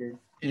overrated.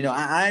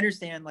 I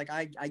understand. Like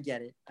I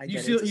get it.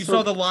 You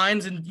saw the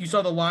lines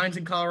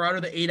in Colorado,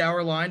 the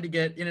 8-hour line to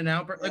get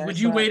In-N-Out. Like, would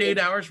you wait 8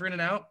 hours for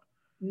In-N-Out?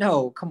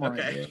 No, come on.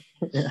 Okay.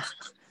 Yeah.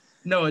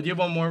 Noah, do you have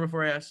one more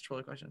before I ask the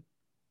trolley question?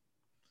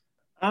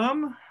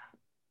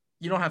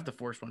 You don't have to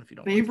force one if you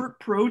don't. Favorite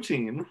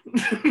protein.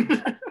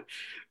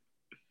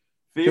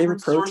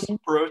 Favorite source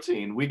of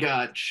protein. We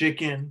got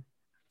chicken.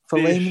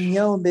 Filet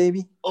mignon,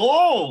 baby.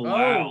 Oh,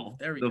 wow.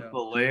 There we go. The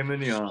filet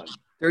mignon.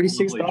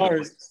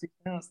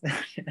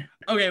 $36.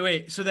 Okay,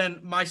 wait. So then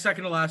my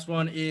second to last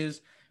one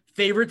is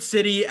favorite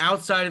city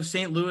outside of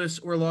St. Louis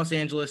or Los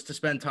Angeles to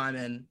spend time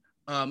in,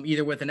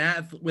 either with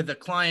with a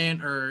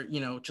client or,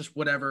 just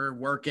whatever,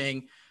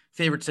 working.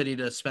 Favorite city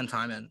to spend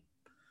time in.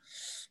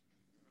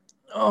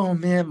 Oh,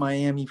 man,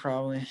 Miami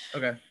probably.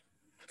 Okay,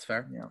 that's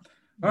fair. Yeah.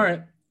 All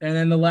right. And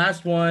then the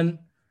last one,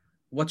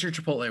 what's your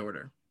Chipotle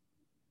order?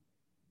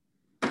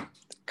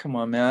 Come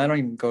on, man. I don't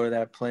even go to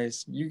that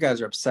place. You guys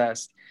are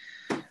obsessed.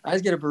 I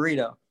just get a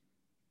burrito.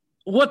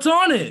 What's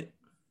on it?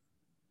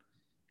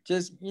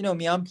 Just,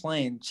 me, I'm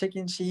plain.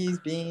 Chicken, cheese,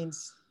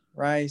 beans,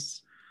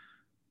 rice,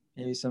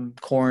 maybe some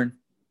corn.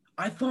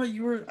 I thought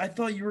you were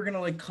going to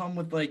like come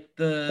with like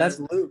the...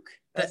 That's Luke.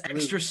 That's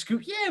extra Luke.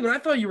 Scoop. Yeah, but I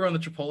thought you were on the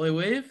Chipotle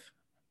wave.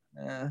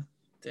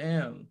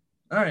 Damn.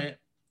 All right.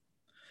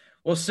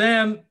 Well,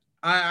 Sam,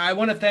 I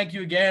want to thank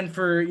you again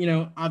for,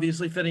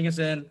 obviously fitting us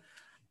in.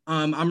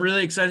 I'm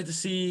really excited to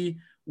see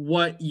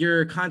what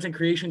your content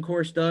creation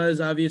course does.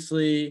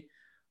 Obviously,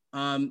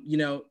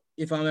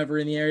 if I'm ever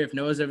in the area, if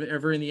Noah's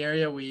ever in the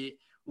area, we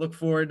look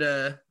forward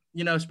to,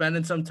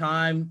 spending some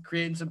time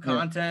creating some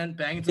content,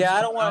 banging some stuff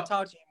I don't want to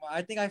talk to you anymore.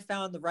 I think I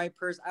found the right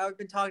person. I've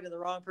been talking to the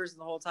wrong person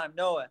the whole time.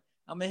 Noah,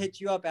 I'm going to hit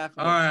you up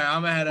after. All right,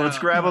 I'm going to head out. Let's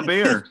grab a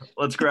beer.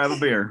 Let's grab a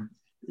beer.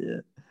 Yeah.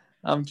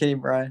 I'm kidding,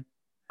 Brian.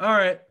 All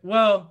right.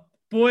 Well,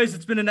 boys,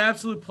 it's been an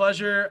absolute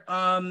pleasure.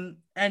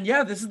 And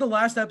yeah, this is the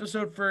last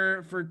episode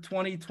for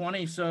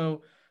 2020.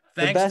 So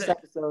thanks.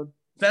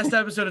 Best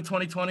episode of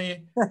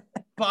 2020.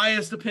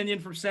 Biased opinion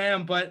from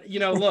Sam, but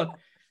look,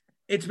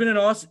 it's been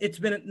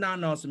not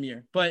an awesome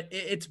year, but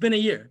it's been a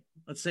year.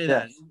 Let's say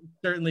that. It's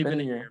certainly been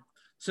a year.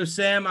 So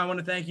Sam, I want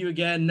to thank you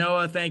again.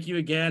 Noah, thank you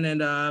again.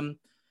 And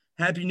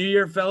Happy New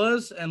Year,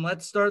 fellas. And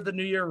let's start the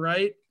new year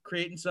right,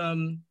 creating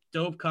some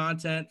dope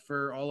content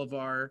for all of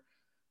our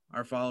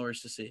our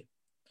followers to see.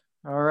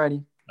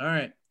 Alrighty. All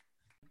right.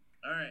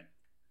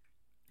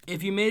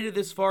 If you made it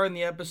this far in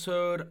the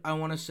episode, I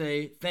want to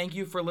say thank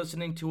you for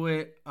listening to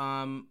it.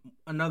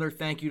 Another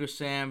thank you to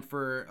Sam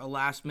for a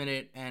last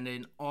minute and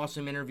an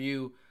awesome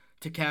interview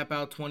to cap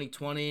out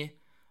 2020.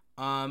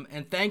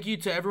 And thank you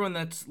to everyone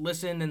that's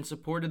listened and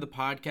supported the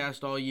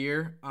podcast all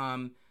year.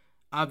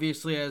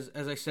 Obviously, as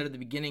I said at the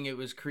beginning, it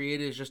was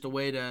created as just a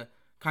way to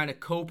kind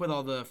of cope with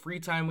all the free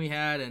time we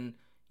had and,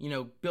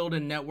 build a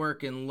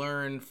network and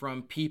learn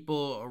from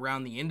people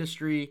around the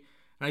industry.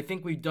 And I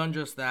think we've done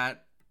just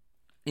that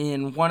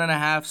in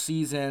 1.5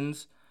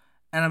 seasons.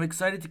 And I'm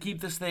excited to keep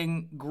this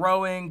thing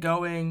growing,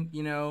 going.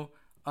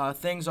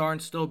 Things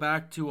aren't still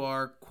back to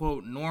our,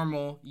 quote,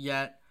 normal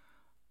yet.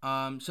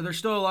 So there's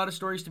still a lot of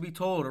stories to be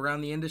told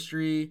around the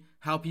industry,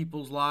 how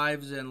people's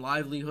lives and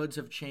livelihoods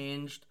have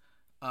changed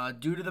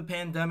due to the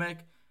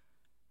pandemic.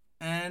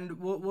 And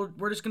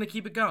we're just going to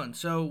keep it going.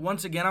 So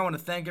once again, I want to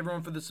thank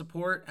everyone for the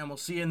support, and we'll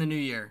see you in the new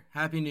year.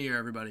 Happy New Year,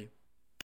 everybody.